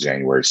now with the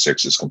January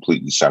 6th is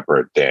completely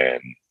separate than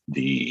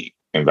the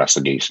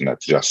investigation that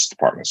the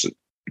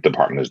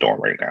Department is doing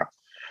right now.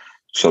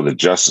 So the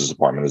Justice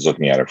Department is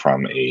looking at it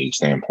from a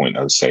standpoint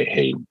of say,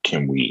 hey,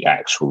 can we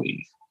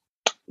actually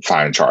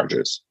find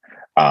charges?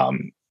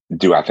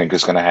 Do I think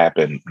it's going to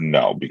happen?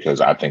 No, because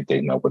I think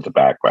they know what the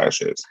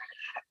backlash is.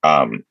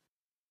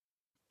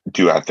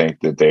 Do I think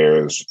that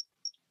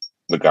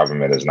the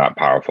government is not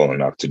powerful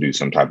enough to do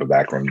some type of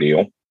backroom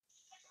deal?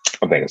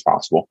 I think it's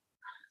possible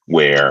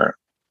where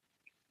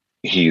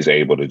he's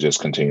able to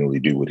just continually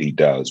do what he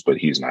does, but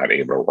he's not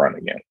able to run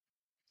again.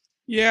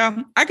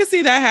 Yeah, I could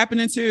see that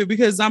happening too,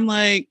 because I'm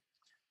like,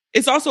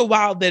 it's also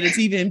wild that it's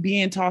even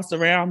being tossed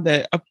around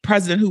that a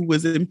president who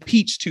was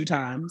impeached 2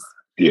 times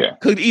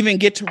could even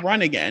get to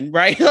run again,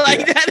 right?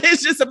 That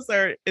is just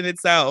absurd in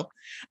itself.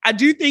 I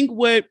do think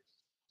what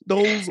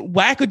those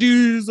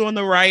wackadoos on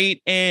the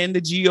right and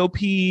the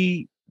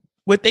GOP,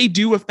 what they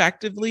do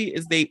effectively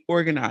is they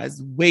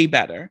organize way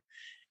better.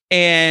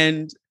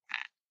 And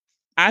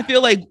I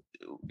feel like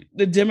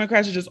the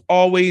Democrats are just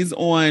always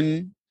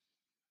on,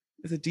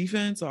 is it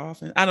defense or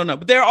offense? I don't know,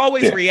 but they're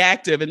always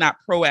reactive and not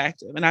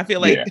proactive. And I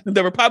feel like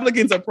the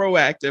Republicans are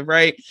proactive,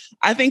 right?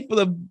 I think for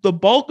the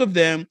bulk of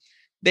them,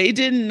 they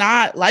did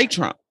not like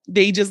Trump.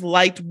 They just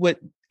liked what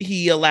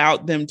he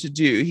allowed them to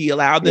do. He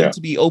allowed them to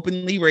be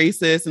openly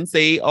racist and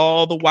say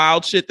all the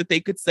wild shit that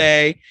they could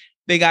say.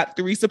 They got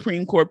 3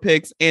 Supreme Court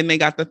picks and they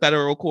got the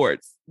federal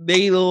courts.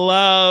 They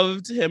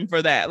loved him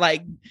for that.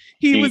 Like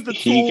he was the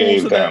tool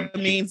to the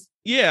means.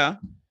 Yeah.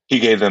 He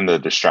gave them the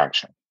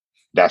distraction.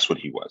 That's what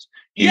he was.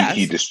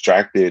 He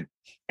distracted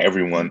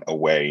everyone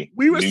away.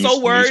 We were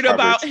so worried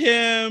about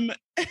him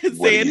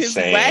saying his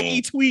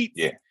wacky tweets.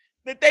 Yeah.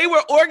 That they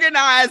were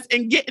organized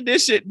and getting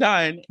this shit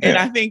done. And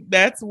I think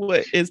that's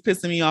what is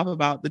pissing me off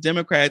about the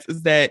Democrats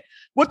is that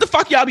what the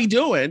fuck y'all be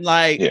doing?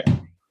 Like,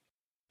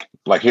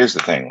 here's the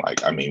thing.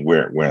 Like, I mean,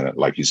 we're in,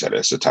 like you said,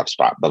 it's a tough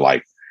spot, but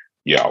like,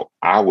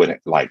 I would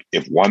like,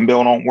 if one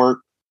bill don't work,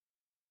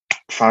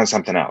 find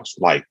something else.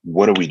 Like,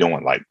 what are we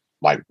doing? Like,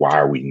 why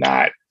are we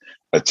not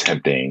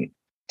attempting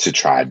to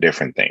try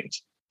different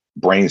things?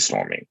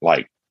 Brainstorming.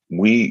 Like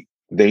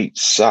they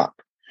suck.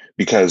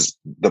 Because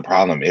the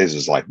problem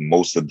is like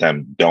most of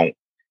them don't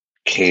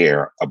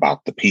care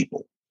about the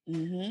people.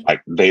 Mm-hmm.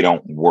 Like they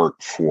don't work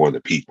for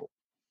the people.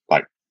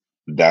 Like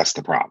that's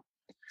the problem.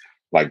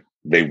 Like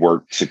they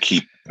work to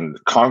keep,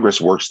 Congress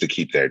works to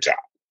keep their job.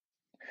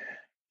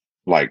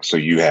 Like, so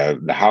you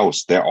have the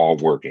House, they're all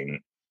working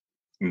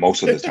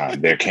most of the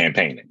time. They're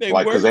campaigning.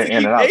 Because they're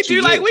in and out. They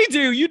do like we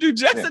do. You do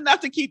just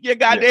enough to keep your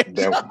goddamn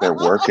job. They're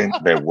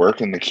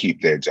working to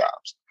keep their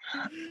jobs.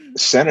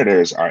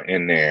 Senators are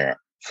in there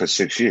for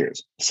 6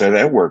 years. So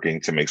they're working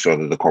to make sure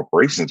that the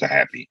corporations are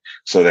happy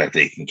so that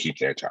they can keep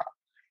their job.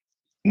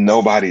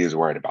 Nobody is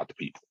worried about the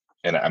people.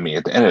 And I mean,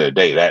 at the end of the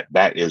day,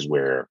 that is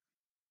where,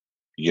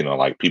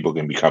 like people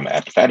can become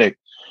apathetic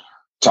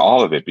to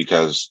all of it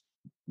because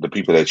the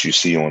people that you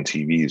see on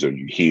TVs or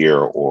you hear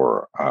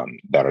or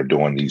that are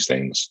doing these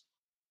things,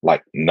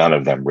 like none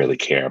of them really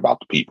care about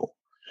the people.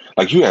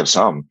 Like you have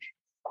some,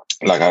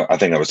 like I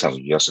think I was telling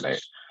you yesterday,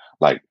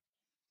 like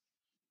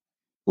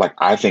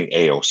I think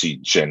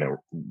AOC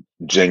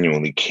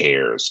genuinely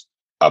cares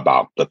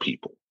about the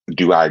people.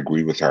 Do I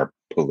agree with her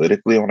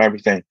politically on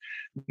everything?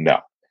 No.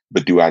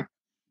 But do I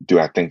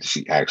think that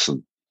she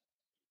actually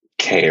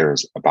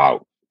cares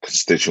about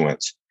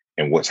constituents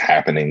and what's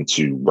happening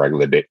to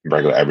regular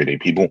everyday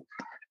people?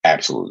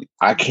 Absolutely.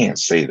 I can't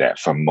say that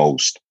for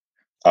most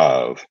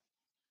of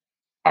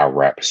our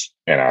reps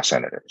and our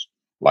senators.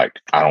 Like,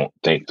 I don't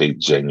think they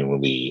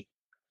genuinely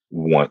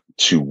want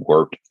to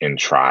work and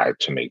try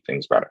to make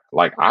things better.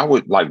 Like, I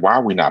would like, why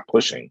are we not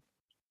pushing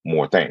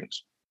more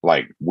things?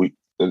 Like,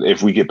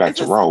 if we get back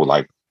to Roe,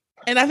 like,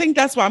 and I think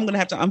that's why I'm going to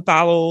have to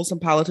unfollow some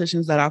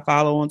politicians that I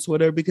follow on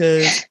Twitter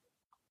because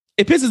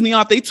it pisses me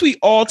off. They tweet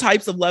all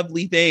types of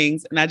lovely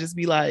things. And I just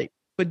be like,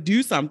 but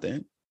do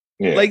something.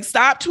 Yeah. Like,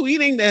 stop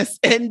tweeting this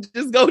and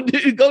just go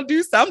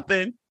do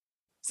something.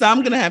 So I'm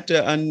going to have to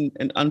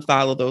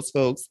unfollow those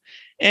folks.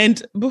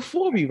 And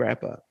before we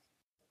wrap up,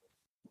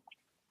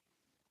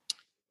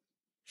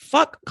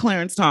 fuck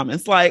Clarence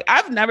Thomas. Like,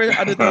 I've never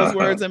uttered those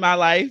words in my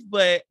life,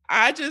 but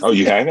I just... Oh,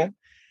 you haven't?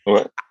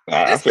 What?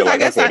 I feel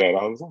like I say that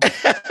all the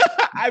time.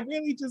 I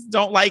really just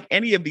don't like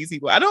any of these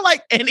people. I don't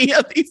like any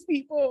of these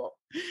people.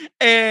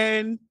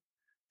 And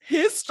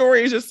his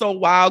story is just so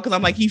wild because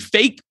I'm like, he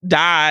fake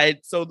died.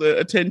 So the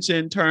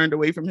attention turned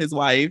away from his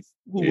wife,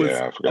 who was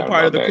a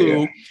part of the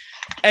coup. Yeah.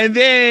 And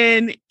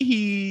then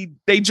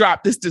they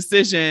dropped this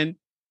decision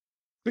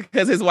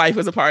because his wife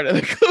was a part of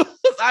the coup.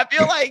 I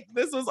feel like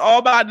this was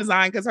all by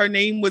design because her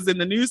name was in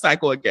the news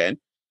cycle again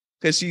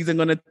because she's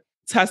going to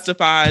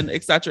testify and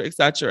et cetera, et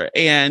cetera.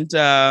 And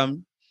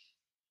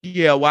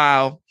yeah,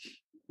 wow.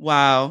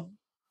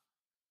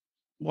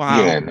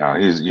 Yeah, no,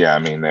 I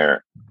mean,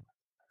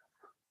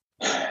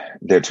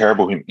 they're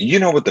terrible. You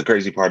know what the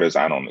crazy part is?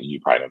 I don't know. You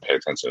probably don't pay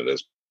attention to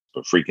this,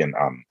 but freaking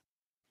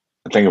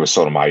I think it was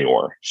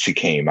Sotomayor. She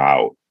came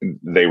out.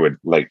 They would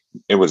like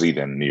it was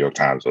either in the New York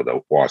Times or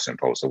the Washington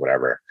Post or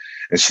whatever,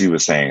 and she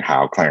was saying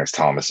how Clarence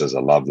Thomas is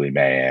a lovely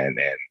man,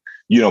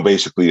 and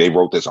basically they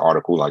wrote this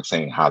article like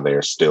saying how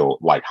they're still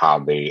like how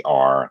they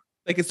are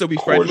They can still be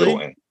cordial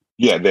friendly. And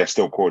yeah, they're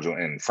still cordial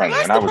and friendly.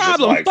 That's and I the was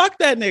problem. just like, fuck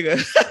that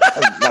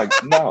nigga. like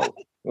no,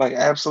 like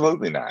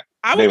absolutely not.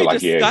 I They would were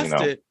be like,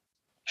 disgusted.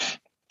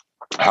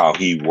 How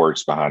he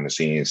works behind the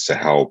scenes to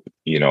help,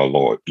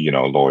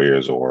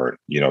 lawyers or,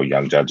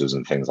 young judges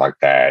and things like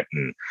that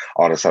and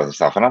all this other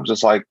stuff. And I'm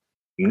just like,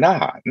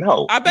 nah,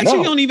 no. I bet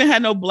you don't even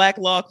have no black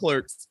law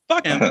clerks.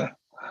 Fuck him.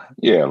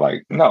 Yeah,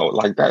 like, no,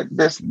 like that.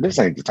 This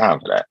ain't the time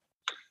for that.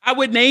 I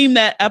would name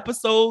that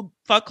episode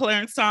 "Fuck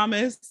Clarence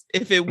Thomas"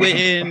 if it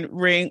wouldn't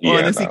ring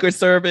on the Secret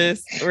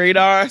Service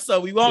radar.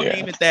 So we won't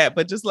name it that,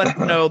 but just let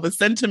them know the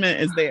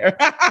sentiment is there.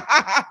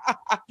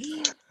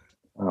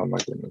 Oh my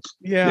goodness.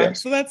 Yeah.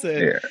 Yes. So that's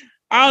it. Yeah.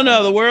 I don't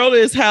know. The world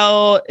is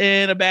held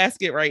in a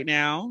basket right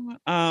now.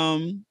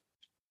 I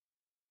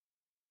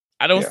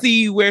don't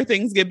see where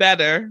things get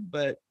better,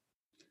 but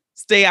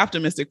stay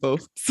optimistic,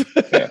 folks.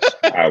 Yes.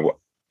 I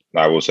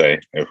will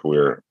say, if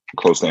we're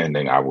close to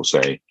ending, I will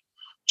say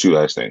 2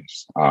 last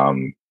things.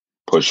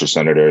 Push your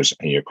senators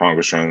and your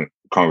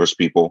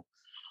congresspeople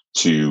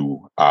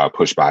to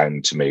push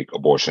Biden to make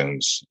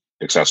abortions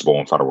accessible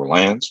in federal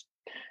lands,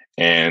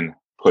 and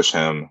push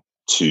him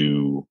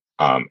to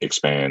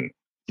expand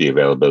the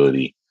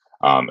availability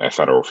at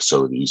federal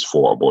facilities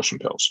for abortion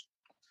pills.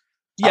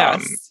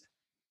 Yes.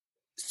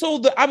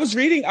 So I was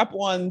reading up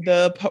on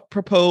the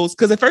proposed,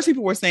 because at first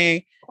people were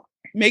saying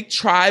make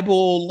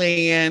tribal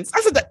lands.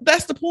 I said,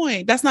 that's the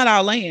point. That's not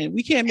our land.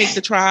 We can't make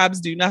the tribes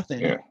do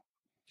nothing. Yeah.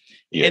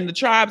 Yeah. And the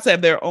tribes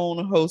have their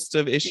own host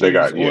of issues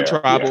on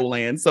tribal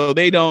land. So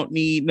they don't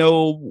need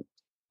no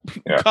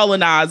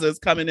colonizers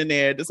coming in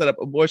there to set up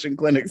abortion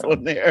clinics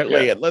on their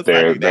land. Let's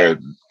not do that.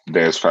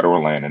 There's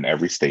federal land in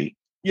every state.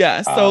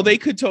 Yeah. So they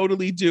could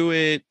totally do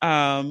it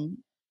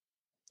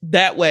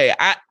that way.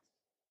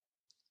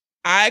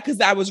 Because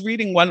I was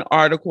reading one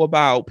article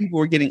about people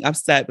were getting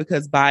upset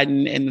because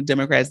Biden and the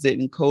Democrats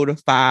didn't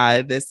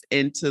codify this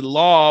into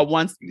law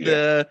once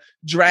the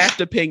draft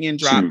opinion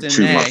dropped in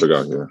 2 May. months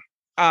ago.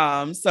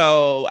 Yeah.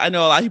 So I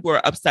know a lot of people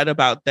are upset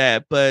about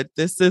that, but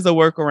this is a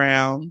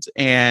workaround,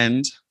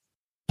 and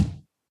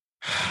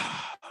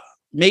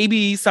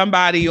maybe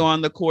somebody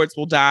on the courts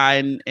will die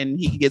and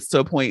he gets to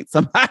appoint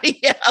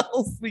somebody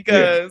else,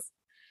 because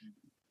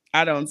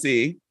I don't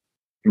see.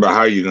 But how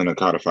are you going to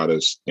codify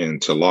this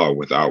into law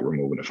without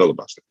removing the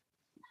filibuster?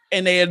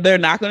 And they're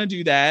not going to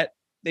do that.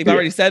 They've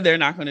already said they're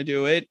not going to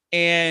do it.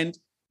 And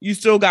you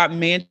still got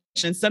Manchin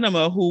and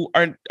Sinema, who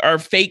are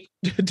fake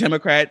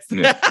Democrats.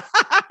 Yeah.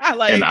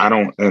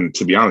 And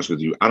to be honest with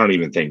you, I don't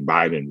even think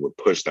Biden would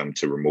push them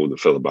to remove the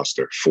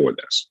filibuster for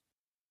this.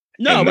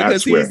 No,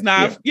 because he's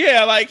not.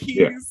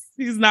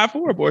 He's not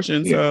for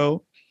abortion.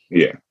 So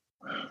here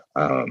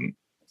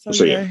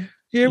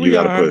we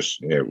are. Gotta push.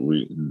 Yeah,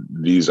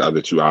 these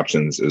other 2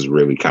 options is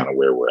really kind of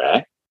where we're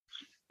at,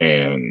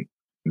 and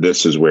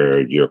this is where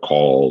your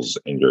calls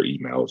and your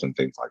emails and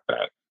things like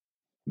that,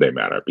 they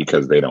matter,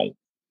 because they don't.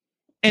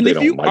 And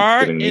if you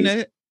are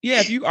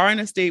if you are in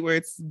a state where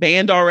it's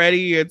banned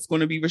already, it's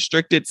going to be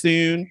restricted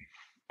soon.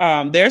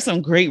 There's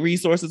some great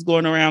resources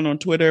going around on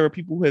Twitter where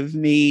people who have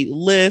made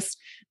lists.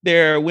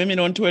 There are women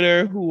on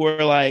Twitter who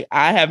are like,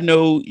 I have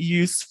no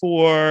use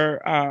for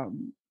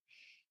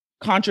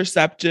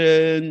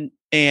contraception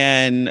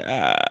and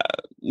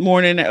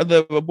morning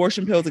the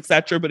abortion pills,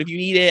 etc. But if you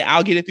need it,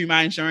 I'll get it through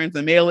my insurance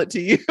and mail it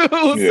to you.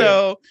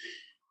 So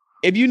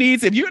if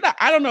you're not,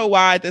 I don't know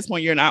why at this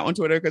point you're not on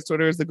Twitter, because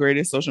Twitter is the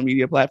greatest social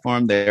media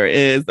platform there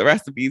is. The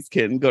rest of these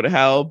can go to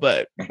hell,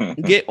 but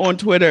get on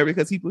Twitter,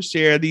 because people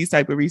share these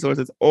type of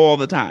resources all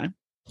the time.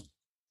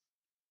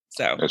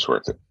 So it's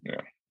worth it.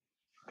 Yeah.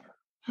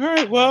 All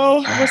right.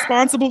 Well,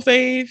 responsible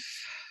fave.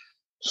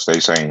 Stay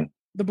sane.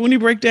 The Boonie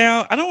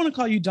Breakdown. I don't want to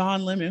call you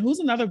Don Lemon. Who's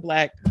another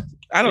black?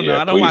 I don't know.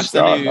 I don't watch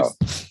the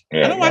news.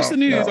 I don't watch the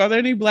news. Are there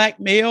any black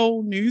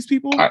male news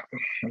people?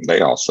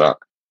 They all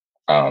suck.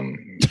 I'm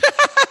good.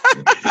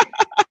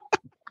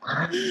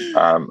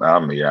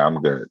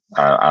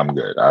 I'm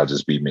good. I'll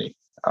just be me.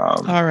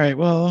 All right.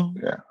 Well,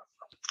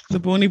 the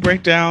Boonie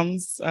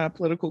Breakdown's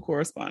political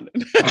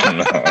correspondent.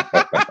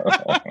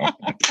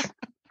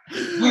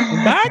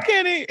 Bye,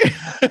 Kenny.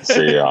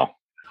 See y'all.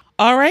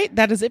 All right,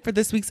 that is it for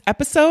this week's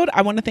episode.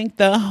 I want to thank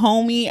the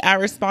homie, our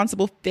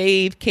responsible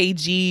fave,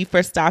 KG,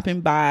 for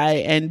stopping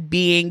by and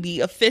being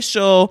the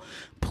official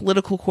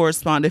political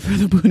correspondent for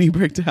the Boonie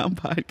Breakdown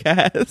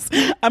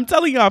podcast. I'm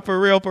telling y'all, for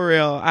real,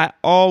 I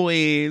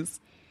always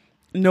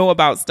know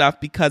about stuff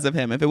because of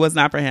him. If it was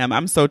not for him,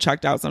 I'm so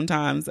checked out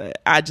sometimes.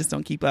 I just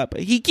don't keep up.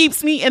 He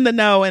keeps me in the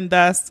know, and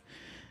thus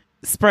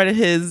spread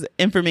his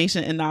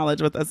information and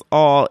knowledge with us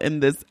all in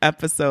this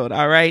episode.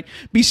 All right.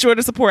 Be sure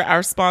to support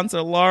our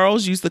sponsor,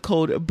 Laurel's. Use the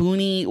code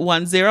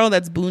Boonie10.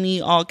 That's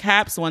Boonie, all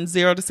caps, 10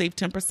 to save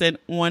 10%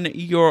 on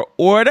your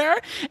order.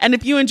 And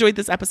if you enjoyed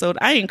this episode,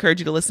 I encourage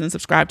you to listen and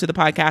subscribe to the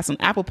podcast on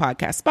Apple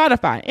Podcasts,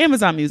 Spotify,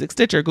 Amazon Music,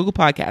 Stitcher, Google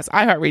Podcasts,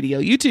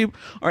 iHeartRadio, YouTube,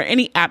 or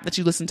any app that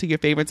you listen to your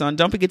favorites on.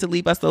 Don't forget to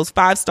leave us those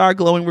 5-star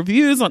glowing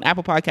reviews on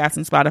Apple Podcasts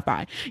and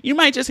Spotify. You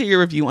might just hear your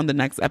review on the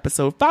next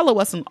episode. Follow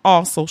us on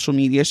all social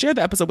media. Share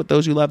the episode with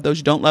those you love, those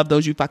you don't love,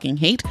 those you fucking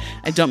hate.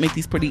 And don't make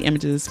these pretty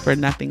images for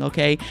nothing,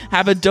 okay?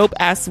 Have a dope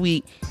ass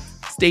week.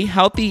 Stay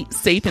healthy,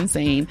 safe, and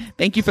sane.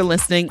 Thank you for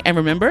listening. And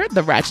remember,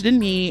 the ratchet in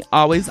me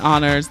always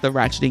honors the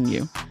ratchet in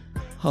you.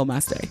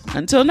 Namaste.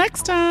 Until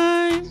next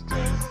time.